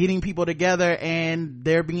getting people together and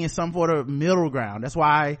there being some sort of middle ground. That's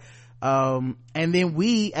why and then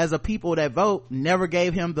we as a people that vote never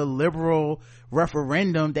gave him the liberal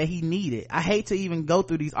referendum that he needed. I hate to even go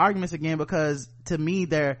through these arguments again, because to me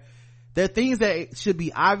they're things that should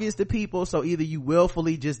be obvious to people. So either you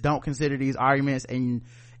willfully just don't consider these arguments, and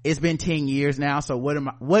it's been 10 years now, so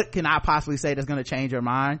what can I possibly say that's going to change your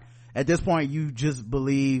mind? At this point, you just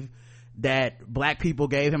believe that black people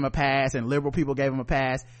gave him a pass and liberal people gave him a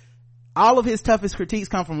pass. All of his toughest critiques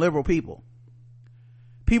come from liberal people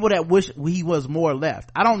that wish he was more left.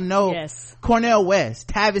 I don't know. Yes. Cornel West,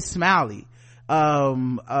 Tavis Smiley,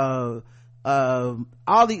 all the Ilhan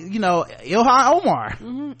Omar,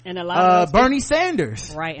 and a lot of Bernie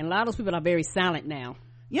Sanders, right? And a lot of those people are very silent now.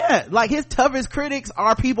 Yeah, like his toughest critics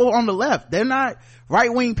are people on the left. They're not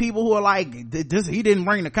right-wing people who are like, he didn't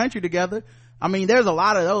bring the country together. I mean, there's a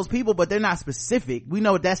lot of those people, but they're not specific. We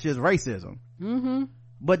know that's just racism.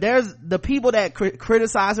 But there's the people that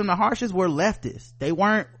criticize him the harshest were leftists. They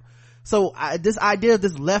weren't. So this idea of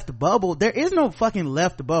this left bubble, there is no fucking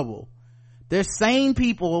left bubble. There's sane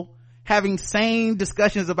people having sane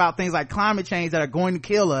discussions about things like climate change that are going to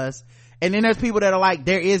kill us, and then there's people that are like,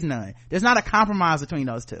 there is none. There's not a compromise between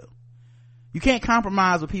those two. You can't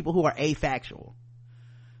compromise with people who are afactual.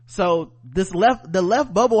 So the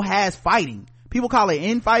left bubble has fighting. People call it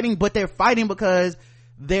infighting, but they're fighting because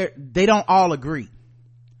they don't all agree.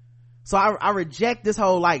 So I reject this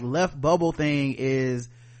whole like left bubble thing is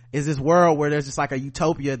this world where there's just like a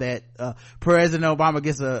utopia that President Obama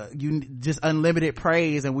gets just unlimited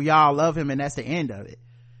praise and we all love him and that's the end of it.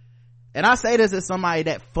 And I say this as somebody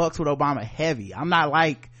that fucks with Obama heavy. I'm not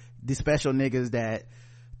like the special niggas that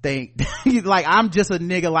think like I'm just a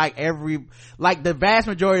nigga like the vast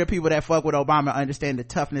majority of people that fuck with Obama understand the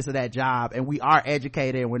toughness of that job, and we are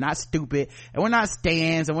educated and we're not stupid and we're not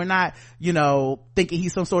stands and we're not thinking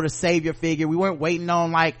he's some sort of savior figure. We weren't waiting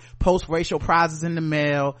on like post-racial prizes in the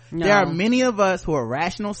mail. No. There are many of us who are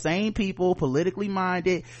rational, sane people, politically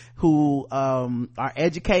minded, who are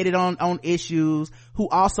educated on issues, who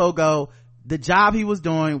also go, the job he was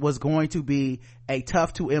doing was going to be a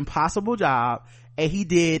tough to impossible job, and he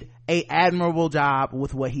did a admirable job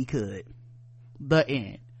with what he could. The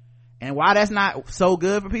end. And why that's not so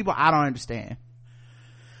good for people, I don't understand.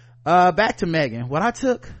 Back to Meghan. What I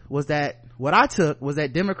took was that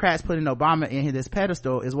Democrats putting Obama in this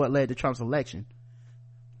pedestal is what led to Trump's election.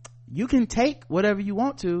 You can take whatever you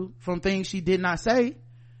want to from things she did not say,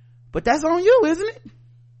 but that's on you, isn't it?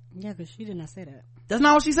 Yeah, because she did not say that. That's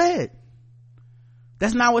not what she said.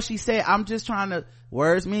 That's not what she said. I'm just trying to,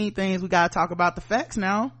 words mean things. We gotta talk about the facts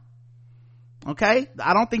now. Okay?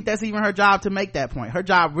 I don't think that's even her job to make that point. Her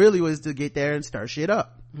job really was to get there and stir shit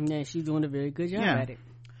up. Yeah, she's doing a very good job at it.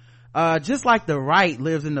 Just like the right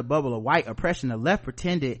lives in the bubble of white oppression, the left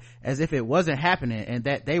pretended as if it wasn't happening and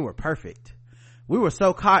that they were perfect. We were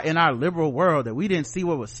so caught in our liberal world that we didn't see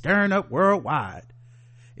what was stirring up worldwide.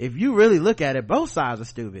 If you really look at it, both sides are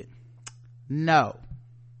stupid. No.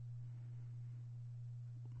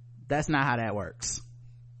 That's not how that works.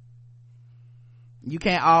 You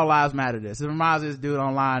can't all lives matter this. It reminds me of this dude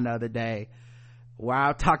online the other day where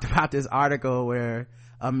I talked about this article where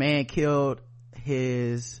a man killed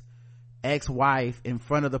his ex-wife in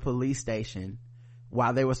front of the police station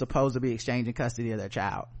while they were supposed to be exchanging custody of their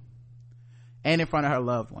child, and in front of her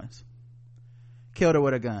loved ones. Killed her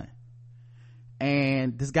with a gun.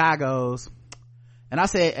 And this guy goes, and I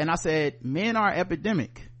said men are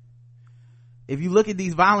epidemic. If you look at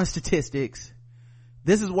these violence statistics,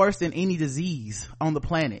 this is worse than any disease on the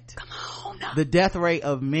planet. Come on. The death rate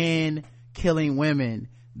of men killing women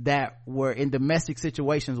that were in domestic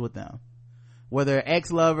situations with them, whether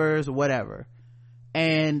ex-lovers or whatever.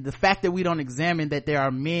 And the fact that we don't examine that there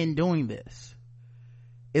are men doing this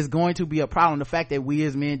is going to be a problem. The fact that we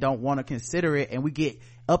as men don't want to consider it, and we get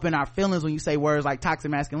up in our feelings when you say words like toxic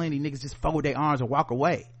masculinity, niggas just fold their arms and walk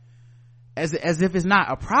away as if it's not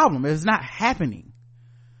a problem. It's not happening.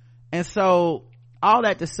 And so all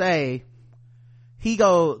that to say,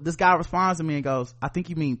 this guy responds to me and goes, I think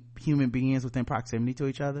you mean human beings within proximity to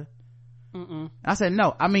each other. I said,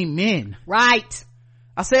 no, I mean men. Right.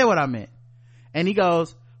 I said what I meant. And he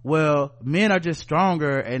goes, well, men are just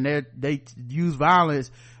stronger and they use violence,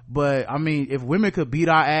 but I mean, if women could beat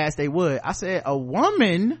our ass, they would. I said, a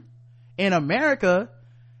woman in America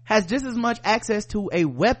has just as much access to a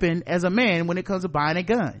weapon as a man when it comes to buying a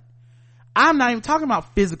gun. I'm not even talking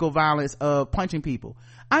about physical violence of punching people.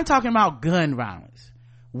 I'm talking about gun violence.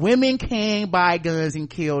 Women can buy guns and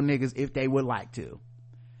kill niggas if they would like to,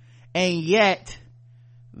 and yet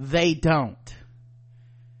they don't.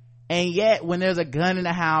 And yet when there's a gun in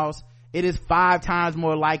the house, it is 5 times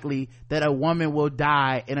more likely that a woman will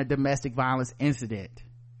die in a domestic violence incident.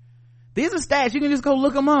 These are stats. You can just go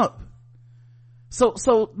look them up.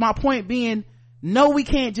 So my point being, no, we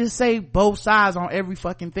can't just say both sides on every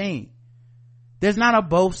fucking thing. There's not a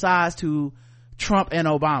both sides to Trump and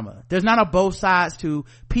Obama. There's not a both sides to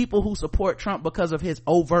people who support Trump because of his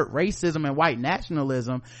overt racism and white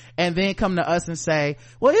nationalism, and then come to us and say,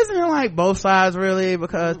 well, isn't it like both sides really?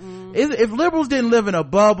 Because if liberals didn't live in a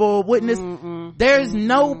bubble, wouldn't this, there's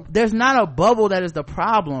not a bubble that is the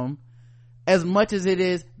problem as much as it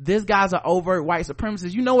is this guy's an overt white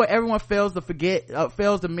supremacist. You know what everyone fails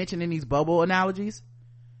to mention in these bubble analogies?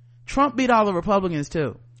 Trump beat all the Republicans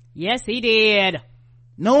too. Yes, he did.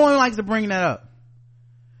 No one likes to bring that up.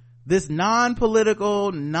 This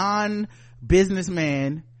non-political,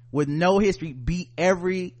 non-businessman with no history beat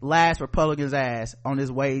every last Republican's ass on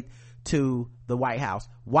his way to the White House.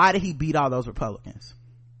 Why did he beat all those Republicans?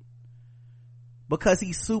 Because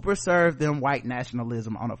he super served them white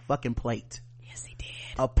nationalism on a fucking plate. Yes, he did.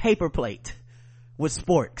 A paper plate with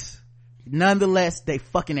sporks. Nonetheless, they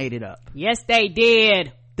fucking ate it up. Yes, they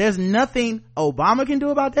did. There's nothing Obama can do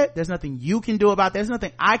about that. There's nothing you can do about that. There's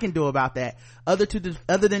nothing I can do about that other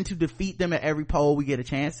than to defeat them at every poll we get a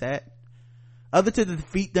chance at. Other to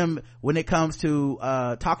defeat them when it comes to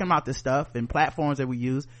talking about this stuff and platforms that we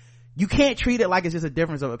use. You can't treat it like it's just a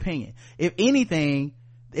difference of opinion. If anything,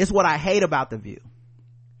 it's what I hate about The View,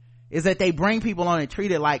 is that they bring people on and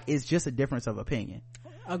treat it like it's just a difference of opinion.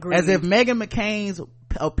 Agreed. As if Meghan McCain's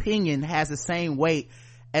opinion has the same weight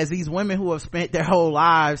as these women who have spent their whole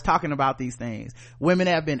lives talking about these things. Women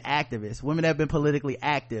that have been activists, women that have been politically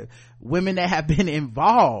active, women that have been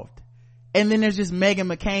involved. And then there's just Meghan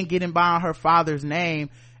McCain getting by on her father's name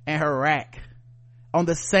and her rack on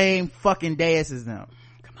the same fucking dais as them.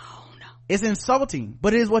 Come on. It's insulting,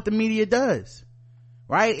 but it is what the media does,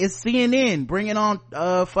 right? It's CNN bringing on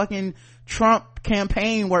fucking Trump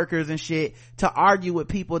campaign workers and shit to argue with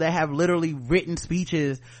people that have literally written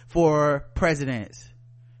speeches for presidents,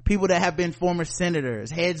 people that have been former senators,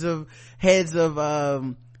 heads of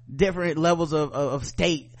different levels of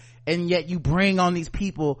state, and yet you bring on these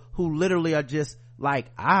people who literally are just like,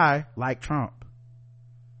 I like Trump.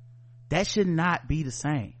 That should not be the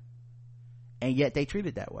same, and yet they treat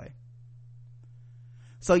it that way.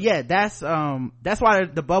 So yeah, that's why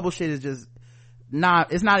the bubble shit is just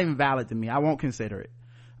it's not even valid to me. I won't consider it.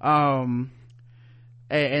 And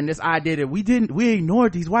this idea that we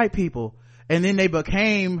ignored these white people and then they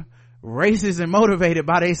became racist and motivated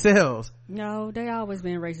by themselves. No, they always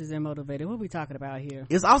been racist and motivated. What are we talking about here?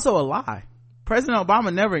 It's also a lie. President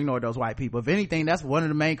Obama never ignored those white people. If anything, that's one of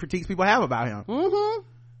the main critiques people have about him.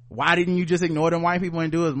 Why didn't you just ignore them white people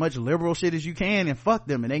and do as much liberal shit as you can and fuck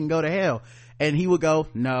them and they can go to hell? And he would go,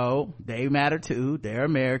 no, they matter too. They're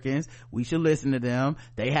Americans. We should listen to them.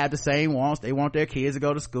 They have the same wants. They want their kids to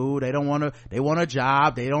go to school. They want a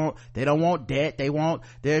job. They don't want debt. They want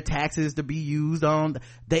their taxes to be used on.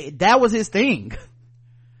 That was his thing.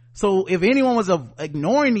 So if anyone was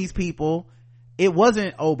ignoring these people, it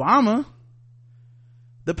wasn't Obama.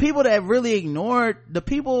 The people that really ignored, the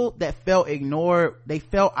people that felt ignored, they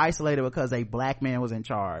felt isolated because a black man was in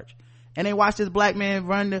charge. And they watched this black man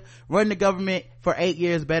run the government for 8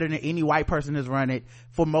 years better than any white person has run it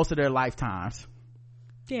for most of their lifetimes.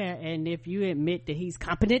 Yeah, and if you admit that he's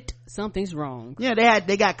competent, something's wrong. Yeah,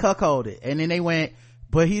 they got cuckolded. And then they went,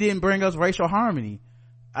 but he didn't bring us racial harmony.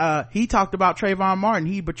 He talked about Trayvon Martin.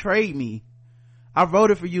 He betrayed me. I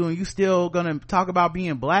voted for you and you still gonna talk about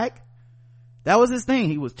being black? That was his thing.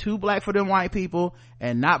 He was too black for them white people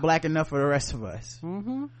and not black enough for the rest of us.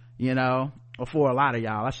 Mm-hmm. You know, or for a lot of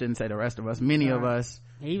y'all. I shouldn't say the rest of us. Many of us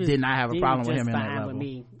did not have a problem with him in that level.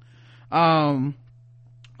 Me.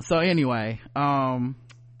 So anyway,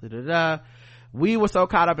 we were so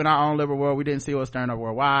caught up in our own liberal world we didn't see what's stirring up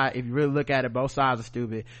worldwide. If you really look at it, both sides are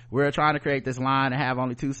stupid. We're trying to create this line and have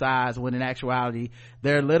only two sides when in actuality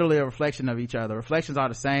they're literally a reflection of each other. Reflections are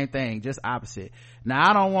the same thing, just opposite. Now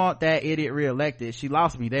I don't want that idiot reelected. She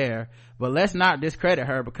lost me there, but let's not discredit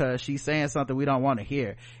her because she's saying something we don't want to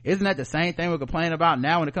hear. Isn't that the same thing we're complaining about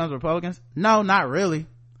now when it comes to Republicans? No, not really.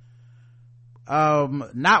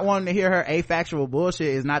 Not wanting to hear her afactual bullshit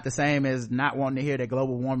is not the same as not wanting to hear that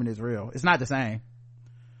global warming is real. It's not the same.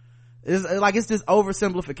 It's this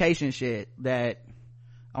oversimplification shit that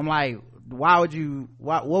I'm like, what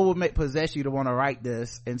would possess you to want to write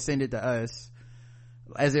this and send it to us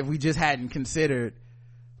as if we just hadn't considered,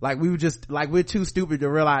 we're too stupid to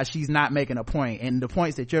realize she's not making a point, and the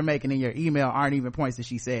points that you're making in your email aren't even points that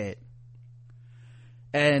she said.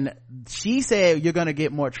 And she said you're gonna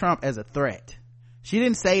get more Trump as a threat. She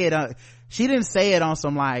didn't say it on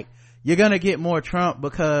some like, you're gonna get more Trump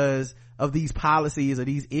because of these policies or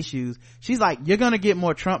these issues. She's like, you're gonna get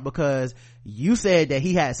more Trump because you said that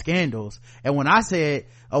he had scandals, and when I said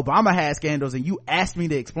Obama had scandals and you asked me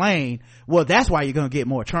to explain, well, that's why you're gonna get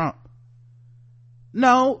more Trump.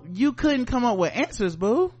 No, you couldn't come up with answers,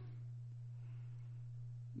 boo.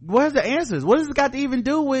 Where's the answers? What has it got to even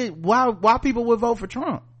do with why people would vote for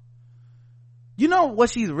Trump? You know what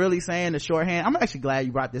she's really saying, the shorthand? I'm actually glad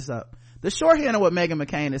you brought this up. The shorthand of what Meghan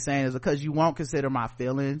McCain is saying is, because you won't consider my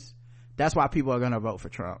feelings, that's why people are going to vote for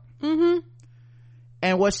Trump. Mm-hmm.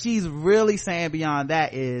 And what she's really saying beyond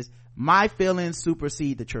that is, my feelings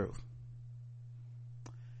supersede the truth.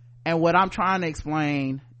 And what I'm trying to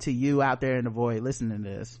explain to you out there in the void listening to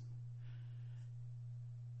this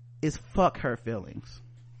is, fuck her feelings.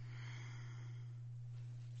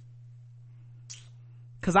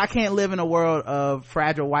 Because I can't live in a world of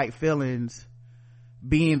fragile white feelings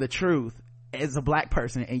being the truth as a black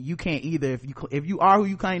person, and you can't either. If you are who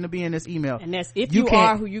you claim to be in this email, and that's if you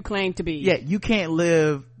are who you claim to be. Yeah, you can't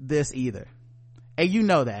live this either, and you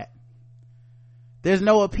know that. There's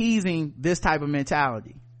no appeasing this type of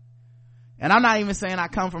mentality. And I'm not even saying I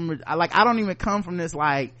don't even come from this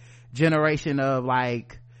like generation of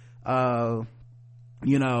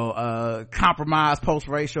compromise,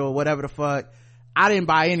 post-racial, whatever the fuck. I didn't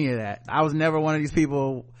buy any of that. I was never one of these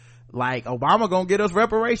people like, Obama gonna get us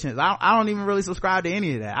reparations. I don't even really subscribe to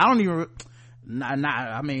any of that. I don't even,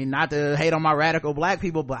 not to hate on my radical black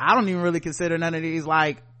people, but I don't even really consider none of these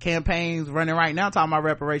like campaigns running right now talking about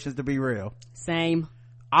reparations to be real. Same.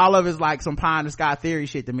 All of it's like some pie in the sky theory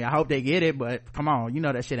shit to me. I hope they get it, but come on, you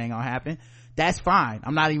know that shit ain't gonna happen. That's fine.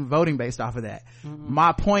 I'm not even voting based off of that. Mm-hmm.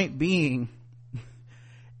 My point being,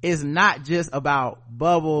 is not just about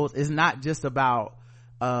bubbles. It's not just about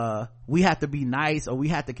we have to be nice, or we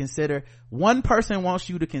have to consider. One person wants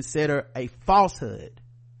you to consider a falsehood,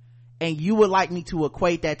 and you would like me to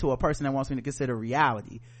equate that to a person that wants me to consider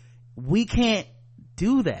reality. We can't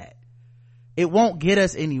do that. It won't get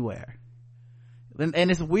us anywhere. And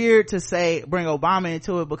it's weird to bring Obama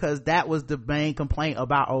into it, because that was the main complaint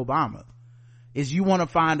about Obama, is you want to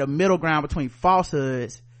find a middle ground between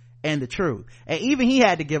falsehoods and the truth. And even he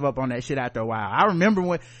had to give up on that shit after a while. I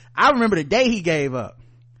remember the day he gave up.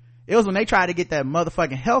 It was when they tried to get that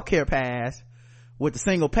motherfucking healthcare pass with the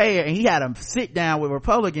single payer, and he had to sit down with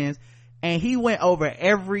Republicans, and he went over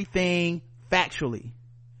everything factually,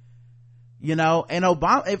 and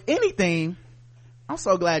Obama, if anything, I'm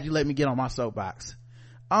so glad you let me get on my soapbox.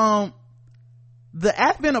 The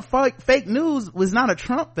advent of fake news was not a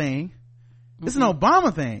Trump thing. It's an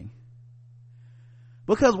Obama thing.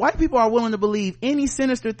 Because white people are willing to believe any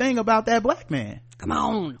sinister thing about that black man. Come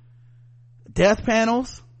on. Death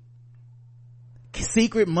panels,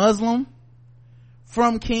 secret Muslim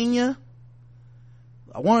from Kenya.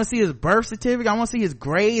 I want to see his birth certificate. I want to see his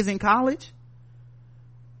grades in college.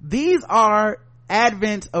 These are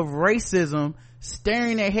advent of racism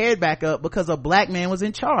staring their head back up because a black man was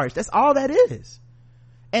in charge. That's all that is.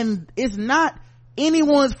 And it's not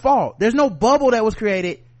anyone's fault. There's no bubble that was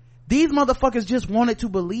created. These motherfuckers just wanted to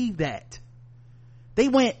believe that. They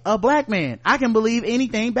went, a black man, I can believe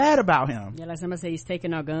anything bad about him. Yeah, like somebody say he's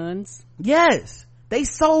taking our guns. Yes. They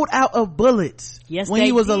sold out of bullets. Yes, when they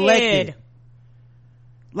he was did. elected.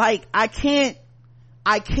 Like, I hate,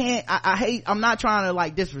 I'm not trying to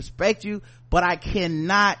like disrespect you, but I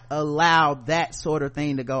cannot allow that sort of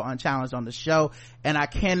thing to go unchallenged on the show. And I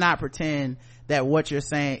cannot pretend that what you're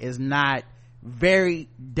saying is not very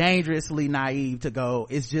dangerously naive to go,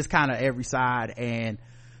 it's just kind of every side, and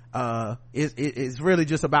it's really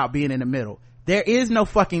just about being in the middle. There is no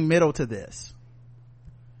fucking middle to this.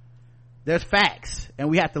 There's facts,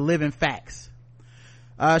 and we have to live in facts.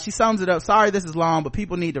 She sums it up, sorry this is long, but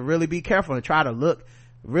people need to really be careful and try to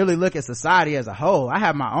really look at society as a whole. I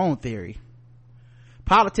have my own theory.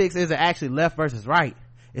 Politics isn't actually left versus right.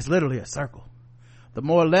 It's literally a circle. The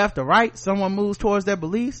more left or right someone moves towards their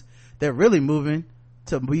beliefs, they're really moving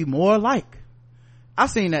to be more alike. I've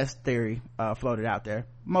seen that theory floated out there,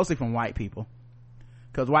 mostly from white people,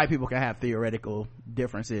 because white people can have theoretical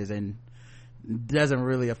differences and doesn't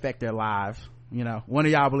really affect their lives. You know, one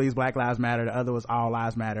of y'all believes Black Lives Matter, the other was All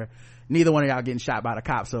Lives Matter. Neither one of y'all getting shot by the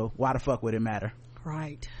cops, so why the fuck would it matter?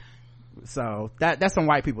 Right. So that's some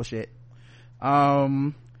white people shit.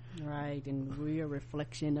 Right, and we're a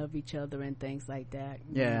reflection of each other and things like that.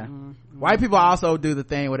 Yeah. White people also do the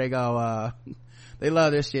thing where they go, they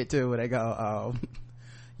love this shit too, where they go,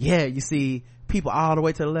 yeah, you see people all the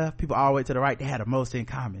way to the left, people all the way to the right, they had the most in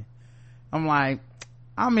common. I'm like,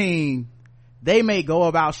 I mean, they may go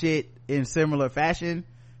about shit in similar fashion,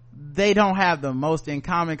 they don't have the most in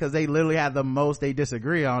common because they literally have the most they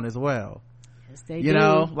disagree on as well. Yes, they you do.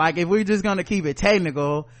 know, like if we're just gonna keep it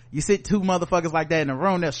technical, you sit two motherfuckers like that in a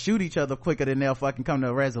room, they'll shoot each other quicker than they'll fucking come to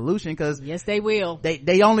a resolution, because yes they will.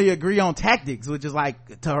 They only agree on tactics, which is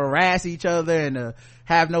like to harass each other and to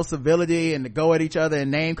have no civility and to go at each other and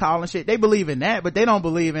name calling shit. They believe in that, but they don't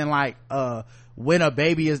believe in like when a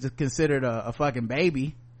baby is considered a fucking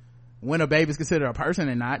baby, when a baby is considered a person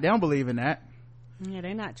and not. They don't believe in that. Yeah,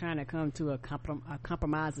 they're not trying to come to a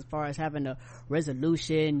compromise as far as having a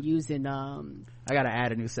resolution using I gotta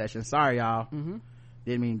add a new session, sorry y'all.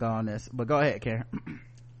 Didn't mean to go on this, but go ahead, Karen.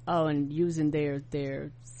 And using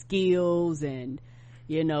their skills, and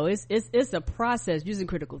you know, it's a process, using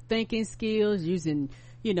critical thinking skills, using,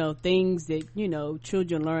 you know, things that, you know,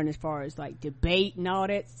 children learn as far as like debate and all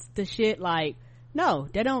that the shit. Like, no,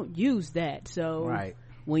 they don't use that. So right,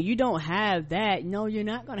 when you don't have that, no, you're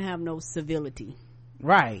not gonna have no civility.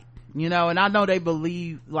 Right. You know, and I know they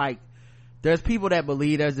believe, like, there's people that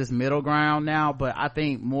believe there's this middle ground now, but I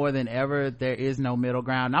think more than ever there is no middle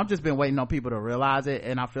ground. And I've just been waiting on people to realize it,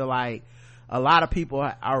 and I feel like a lot of people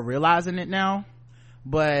are realizing it now.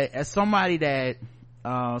 But as somebody that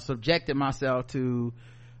subjected myself to,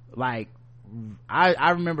 like, I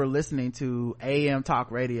remember listening to AM talk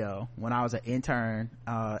radio when I was an intern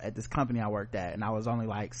at this company I worked at, and I was only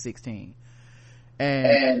like 16,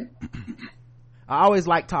 and I always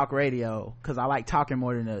liked talk radio because I like talking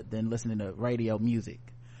more than listening to radio music.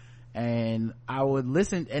 And I would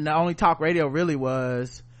listen, and the only talk radio really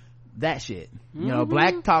was that shit. You know,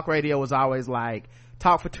 black talk radio was always like,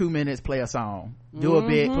 talk for 2 minutes, play a song, do a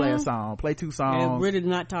bit, play a song, play 2 songs. And really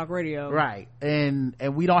not talk radio. Right. And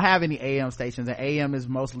we don't have any AM stations, and AM is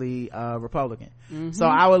mostly Republican. So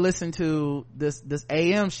I would listen to this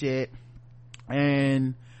AM shit,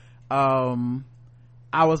 and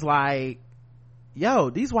I was like, yo,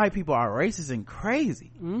 these white people are racist and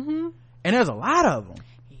crazy. And there's a lot of them.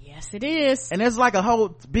 Yes, it is. And there's like a whole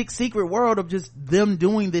big secret world of just them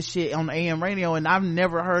doing this shit on AM radio, and I've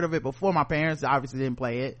never heard of it before. My parents obviously didn't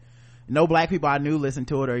play it. No black people I knew listened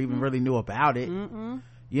to it or even really knew about it.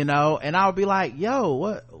 You know, and I would be like,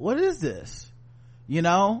 yo, what is this? You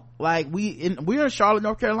know, like we're in Charlotte,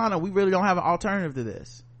 North Carolina. We really don't have an alternative to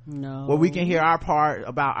this. No. Where we can hear our part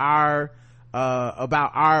about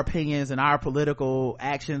our opinions and our political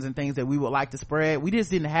actions and things that we would like to spread. We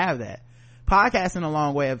just didn't have that. Podcasting a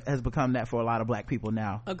long way has become that for a lot of black people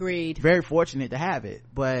now. Agreed. Very fortunate to have it.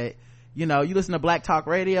 But you know, you listen to black talk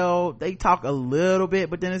radio, they talk a little bit,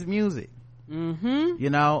 but then it's music. You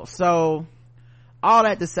know, so all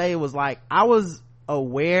that to say was like, I was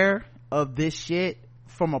aware of this shit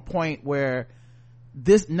from a point where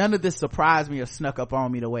none of this surprised me or snuck up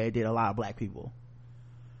on me the way it did a lot of black people.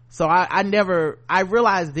 So I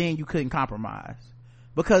realized then you couldn't compromise,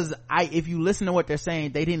 because if you listen to what they're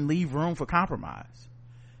saying, they didn't leave room for compromise.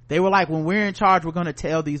 They were like, when we're in charge, we're going to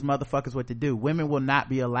tell these motherfuckers what to do. Women will not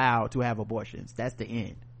be allowed to have abortions. That's the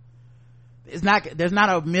end. There's not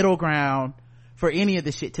a middle ground for any of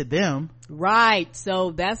the shit to them. Right.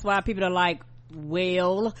 So that's why people are like,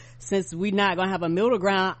 well, since we're not gonna have a middle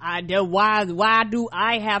ground, why do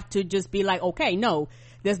I have to just be like, okay, no,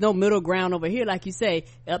 there's no middle ground over here, like you say,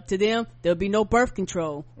 up to them, there'll be no birth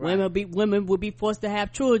control. Right. Women will be forced to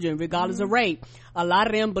have children regardless of rape. A lot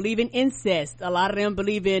of them believe in incest. A lot of them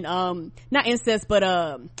believe in not incest,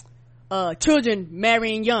 but children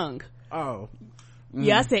marrying young. Oh.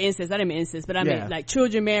 Yeah, I said incest. I didn't mean incest, but I mean like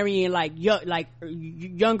children marrying like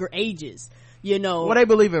younger ages. You know, well, they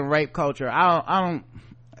believe in rape culture. I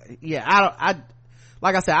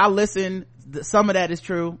like I said, I listen. Some of that is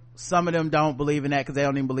true. Some of them don't believe in that because they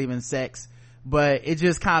don't even believe in sex. But it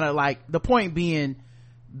just kind of like, the point being,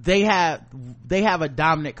 they have a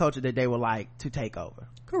dominant culture that they would like to take over.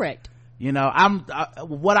 Correct. You know,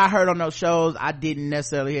 what I heard on those shows, I didn't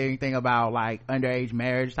necessarily hear anything about like underage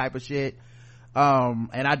marriage type of shit.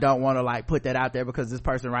 And I don't want to like put that out there because this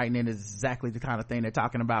person writing in is exactly the kind of thing they're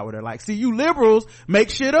talking about, where they're like, see, you liberals make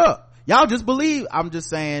shit up, y'all just believe. I'm just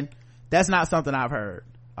saying that's not something I've heard.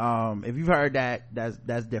 If you've heard that,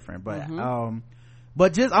 that's different. But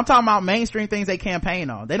but just, I'm talking about mainstream things they campaign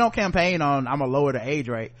on. They don't campaign on, I'm gonna lower the age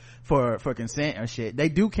rate for consent or shit. They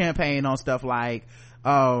do campaign on stuff like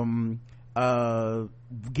getting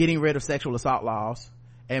rid of sexual assault laws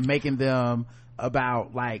and making them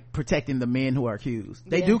about like protecting the men who are accused.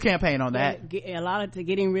 They do campaign on that. A lot of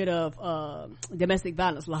getting rid of domestic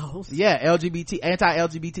violence laws.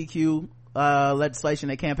 Anti-LGBTQ legislation.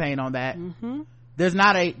 They campaign on that. There's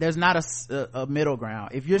not a middle ground.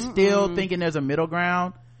 If you're still thinking there's a middle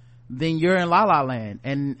ground, then you're in la la land.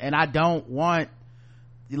 And I don't want,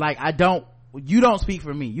 like, you don't speak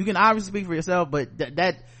for me. You can obviously speak for yourself, but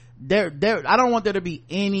I don't want there to be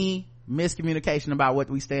any miscommunication about what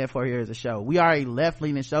we stand for here as a show. We are a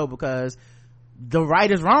left-leaning show because the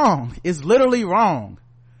right is wrong. It's literally wrong.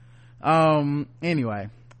 Anyway,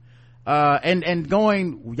 and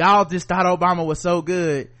going, y'all just thought Obama was so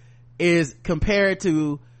good, is compared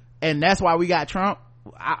to, and that's why we got Trump.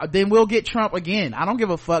 Then we'll get Trump again. I don't give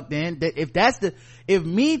a fuck then. If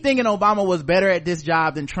me thinking Obama was better at this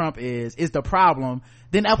job than Trump is the problem,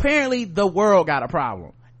 then apparently the world got a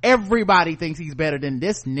problem. Everybody thinks he's better than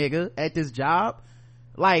this nigga at this job.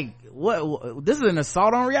 Like, what? This is an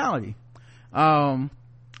assault on reality.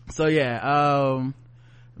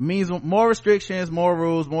 Means more restrictions, more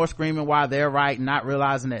rules, more screaming while they're right, not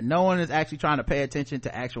realizing that no one is actually trying to pay attention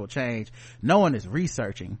to actual change. No one is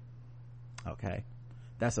researching. Okay.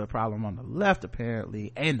 That's a problem on the left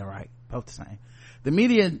apparently, and the right, both the same. The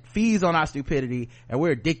media feeds on our stupidity, and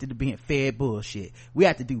we're addicted to being fed bullshit. We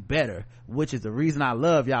have to do better, which is the reason I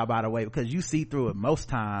love y'all, by the way, because you see through it most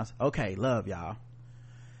times. Okay, love y'all.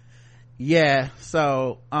 Yeah,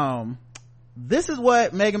 so this is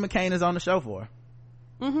what Meghan McCain is on the show for.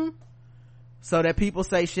 So that people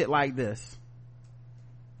say shit like this.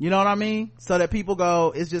 You know what I mean? So that people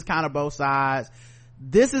go, it's just kind of both sides.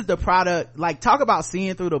 This is the product, like, talk about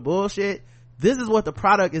seeing through the bullshit. This is what the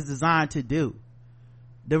product is designed to do.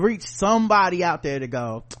 To reach somebody out there to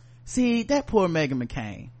go, see, that poor Meghan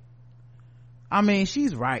McCain. I mean,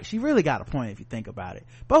 she's right. She really got a point if you think about it.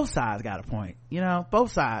 Both sides got a point. You know,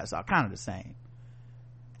 both sides are kind of the same.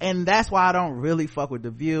 And that's why I don't really fuck with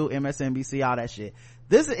The View, MSNBC, all that shit.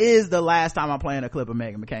 This is the last time I'm playing a clip of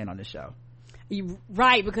Meghan McCain on this show.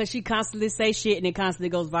 Right, because she constantly says shit and it constantly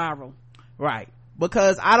goes viral. Right.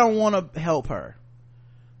 Because I don't want to help her.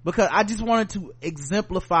 Because I just wanted to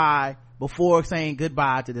exemplify, before saying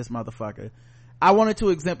goodbye to this motherfucker, I wanted to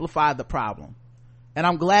exemplify the problem. And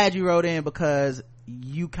I'm glad you wrote in, because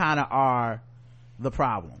you kind of are the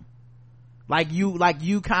problem. Like you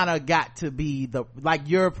kind of got to be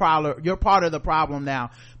you're part of the problem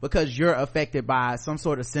now, because you're affected by some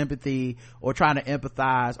sort of sympathy or trying to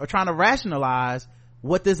empathize or trying to rationalize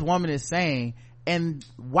what this woman is saying. And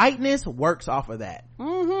whiteness works off of that.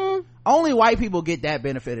 Only white people get that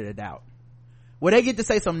benefit of the doubt, where they get to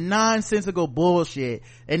say some nonsensical bullshit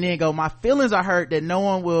and then go, my feelings are hurt that no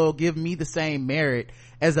one will give me the same merit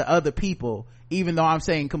as the other people, even though I'm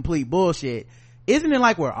saying complete bullshit. Isn't it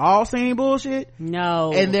like we're all saying bullshit?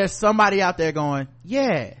 No. And there's somebody out there going,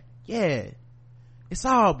 yeah, it's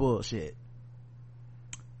all bullshit.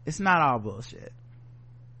 It's not all bullshit.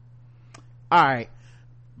 All right,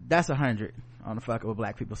 that's 100 on the fuck with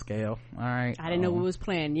black people scale. All right, I didn't know we was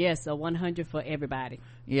playing. Yes, a 100 for everybody.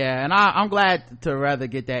 Yeah, and I'm glad to rather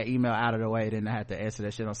get that email out of the way than to have to answer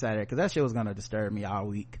that shit on Saturday, because that shit was gonna disturb me all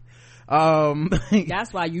week.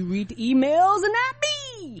 That's why you read the emails and not me.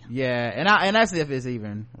 Yeah, and that's if it's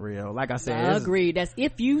even real. Like I said, I agree. That's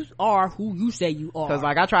if you are who you say you are. Because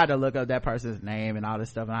like I tried to look up that person's name and all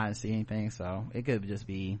this stuff, and I didn't see anything, so it could just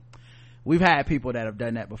be we've had people that have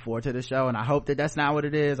done that before to the show, and I hope that that's not what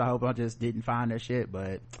it is. I hope I just didn't find their shit,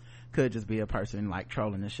 but could just be a person like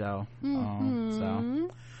trolling the show. So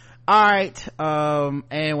all right,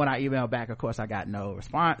 and when I emailed back, of course I got no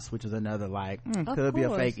response, which is another like could be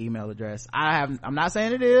a fake email address. I'm not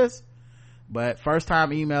saying it is, but first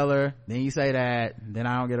time emailer, then you say that, then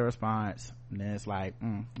I don't get a response, and then it's like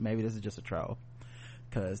maybe this is just a troll,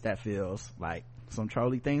 because that feels like some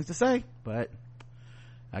trolly things to say. But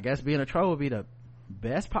I guess being a troll would be the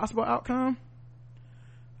best possible outcome,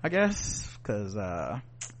 I guess, because the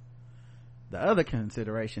other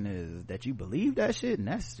consideration is that you believe that shit, and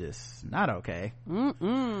that's just not okay.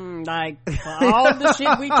 Like, for all the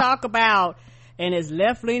shit we talk about, and as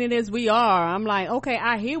left-leaning as we are, I'm like, okay,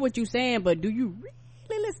 I hear what you're saying, but do you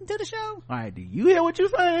really listen to the show? All right, do you hear what you're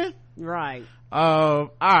saying? Right.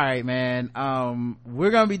 All right, man.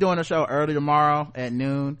 We're gonna be doing a show early tomorrow at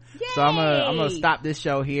noon. Yay! So I'm gonna stop this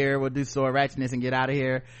show here. We'll do Sword Ratchetness and get out of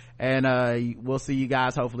here, and we'll see you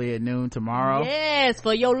guys hopefully at noon tomorrow. Yes,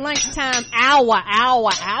 for your lunchtime hour.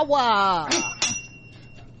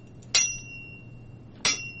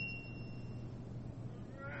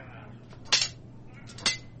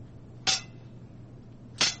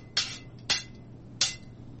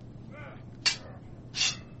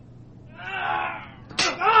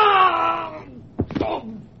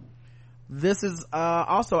 This is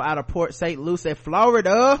also out of Port St. Lucie,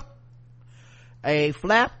 Florida. A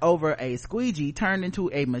flap over a squeegee turned into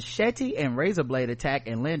a machete and razor blade attack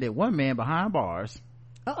and landed one man behind bars.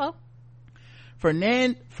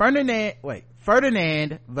 Ferdinand Velez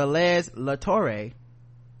Latorre,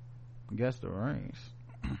 guess the race,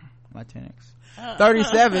 Latinx,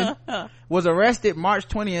 37, was arrested March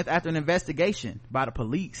 20th after an investigation by the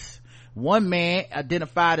police. One man,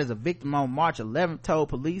 identified as a victim on March 11th, told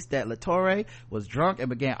police that Latorre was drunk and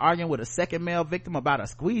began arguing with a second male victim about a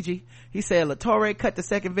squeegee. He said Latorre cut the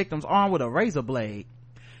second victim's arm with a razor blade.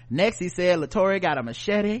 Next, he said Latorre got a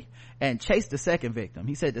machete and chased the second victim.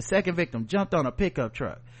 He said the second victim jumped on a pickup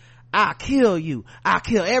truck. "I'll kill you. I'll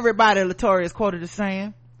kill everybody," Latorre is quoted as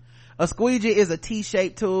saying. A squeegee is a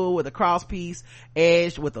T-shaped tool with a cross piece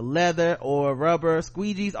edged with a leather or rubber.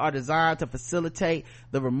 Squeegees are designed to facilitate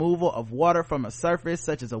the removal of water from a surface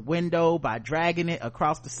such as a window by dragging it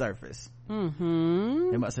across the surface.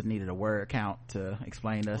 They must have needed a word count to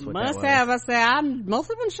explain to us what that was. I said most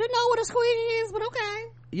of them should know what a squeegee is, but okay.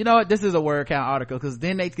 You know what, this is a word count article, because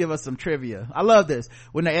then they give us some trivia. I love this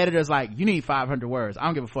when the editor's like, you need 500 words. I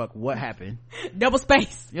don't give a fuck what happened. Double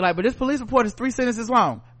space. You're like, but this police report is 3 sentences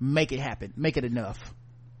long. Make it happen. Make it enough.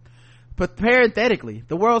 But parenthetically,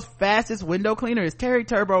 the world's fastest window cleaner is Terry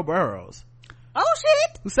Turbo Burrows. Oh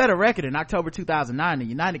shit! Who set a record in October 2009 in the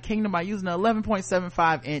United Kingdom by using an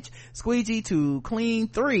 11.75 inch squeegee to clean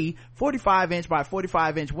 3 45 inch by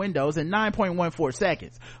 45 inch windows in 9.14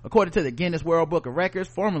 seconds, according to the Guinness World Book of Records,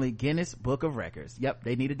 formerly Guinness Book of Records. Yep,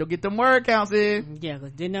 they needed to get them word counts in. Yeah,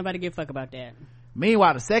 because didn't nobody give a fuck about that.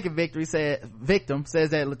 Meanwhile, the second victim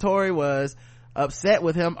says that Latorre was upset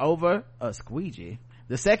with him over a squeegee.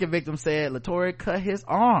 The second victim said Latorre cut his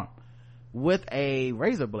arm with a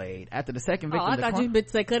razor blade after the second victim. I thought you would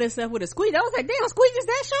say cut himself with a squeegee. I was like, damn, squeegee's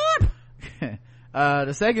that sharp?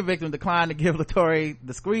 The second victim declined to give Latorre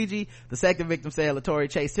the squeegee. The second victim said Latorre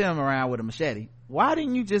chased him around with a machete. Why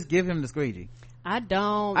didn't you just give him the squeegee? I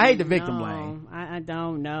hate the victim blame. I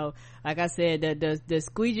don't know. Like I said, the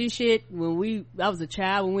squeegee shit, when I was a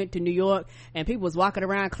child, we went to New York and people was walking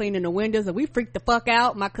around cleaning the windows and we freaked the fuck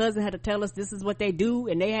out. My cousin had to tell us this is what they do,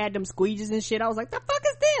 and they had them squeegees and shit. I was like, the fuck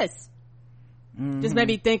is this? Just made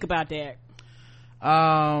me think about that.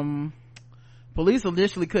 Police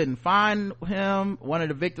initially couldn't find him. One of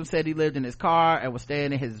the victims said he lived in his car and was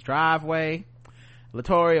staying in his driveway.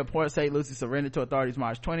 Latorre of Port St. Lucie surrendered to authorities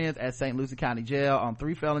March 20th at St. Lucie County Jail on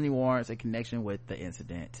 3 felony warrants in connection with the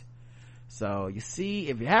incident. So you see,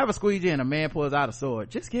 if you have a squeegee and a man pulls out a sword,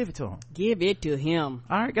 just give it to him. Give it to him.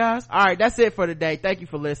 All right, guys. All right, that's it for today. Thank you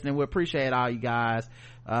for listening. We appreciate all you guys.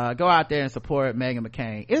 Go out there and support Meghan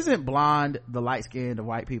McCain. Isn't blonde the light skin of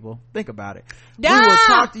white people? Think about it. We will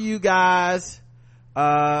talk to you guys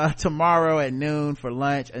tomorrow at noon for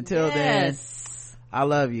lunch. Until then, I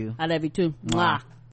love you. I love you too. Mwah.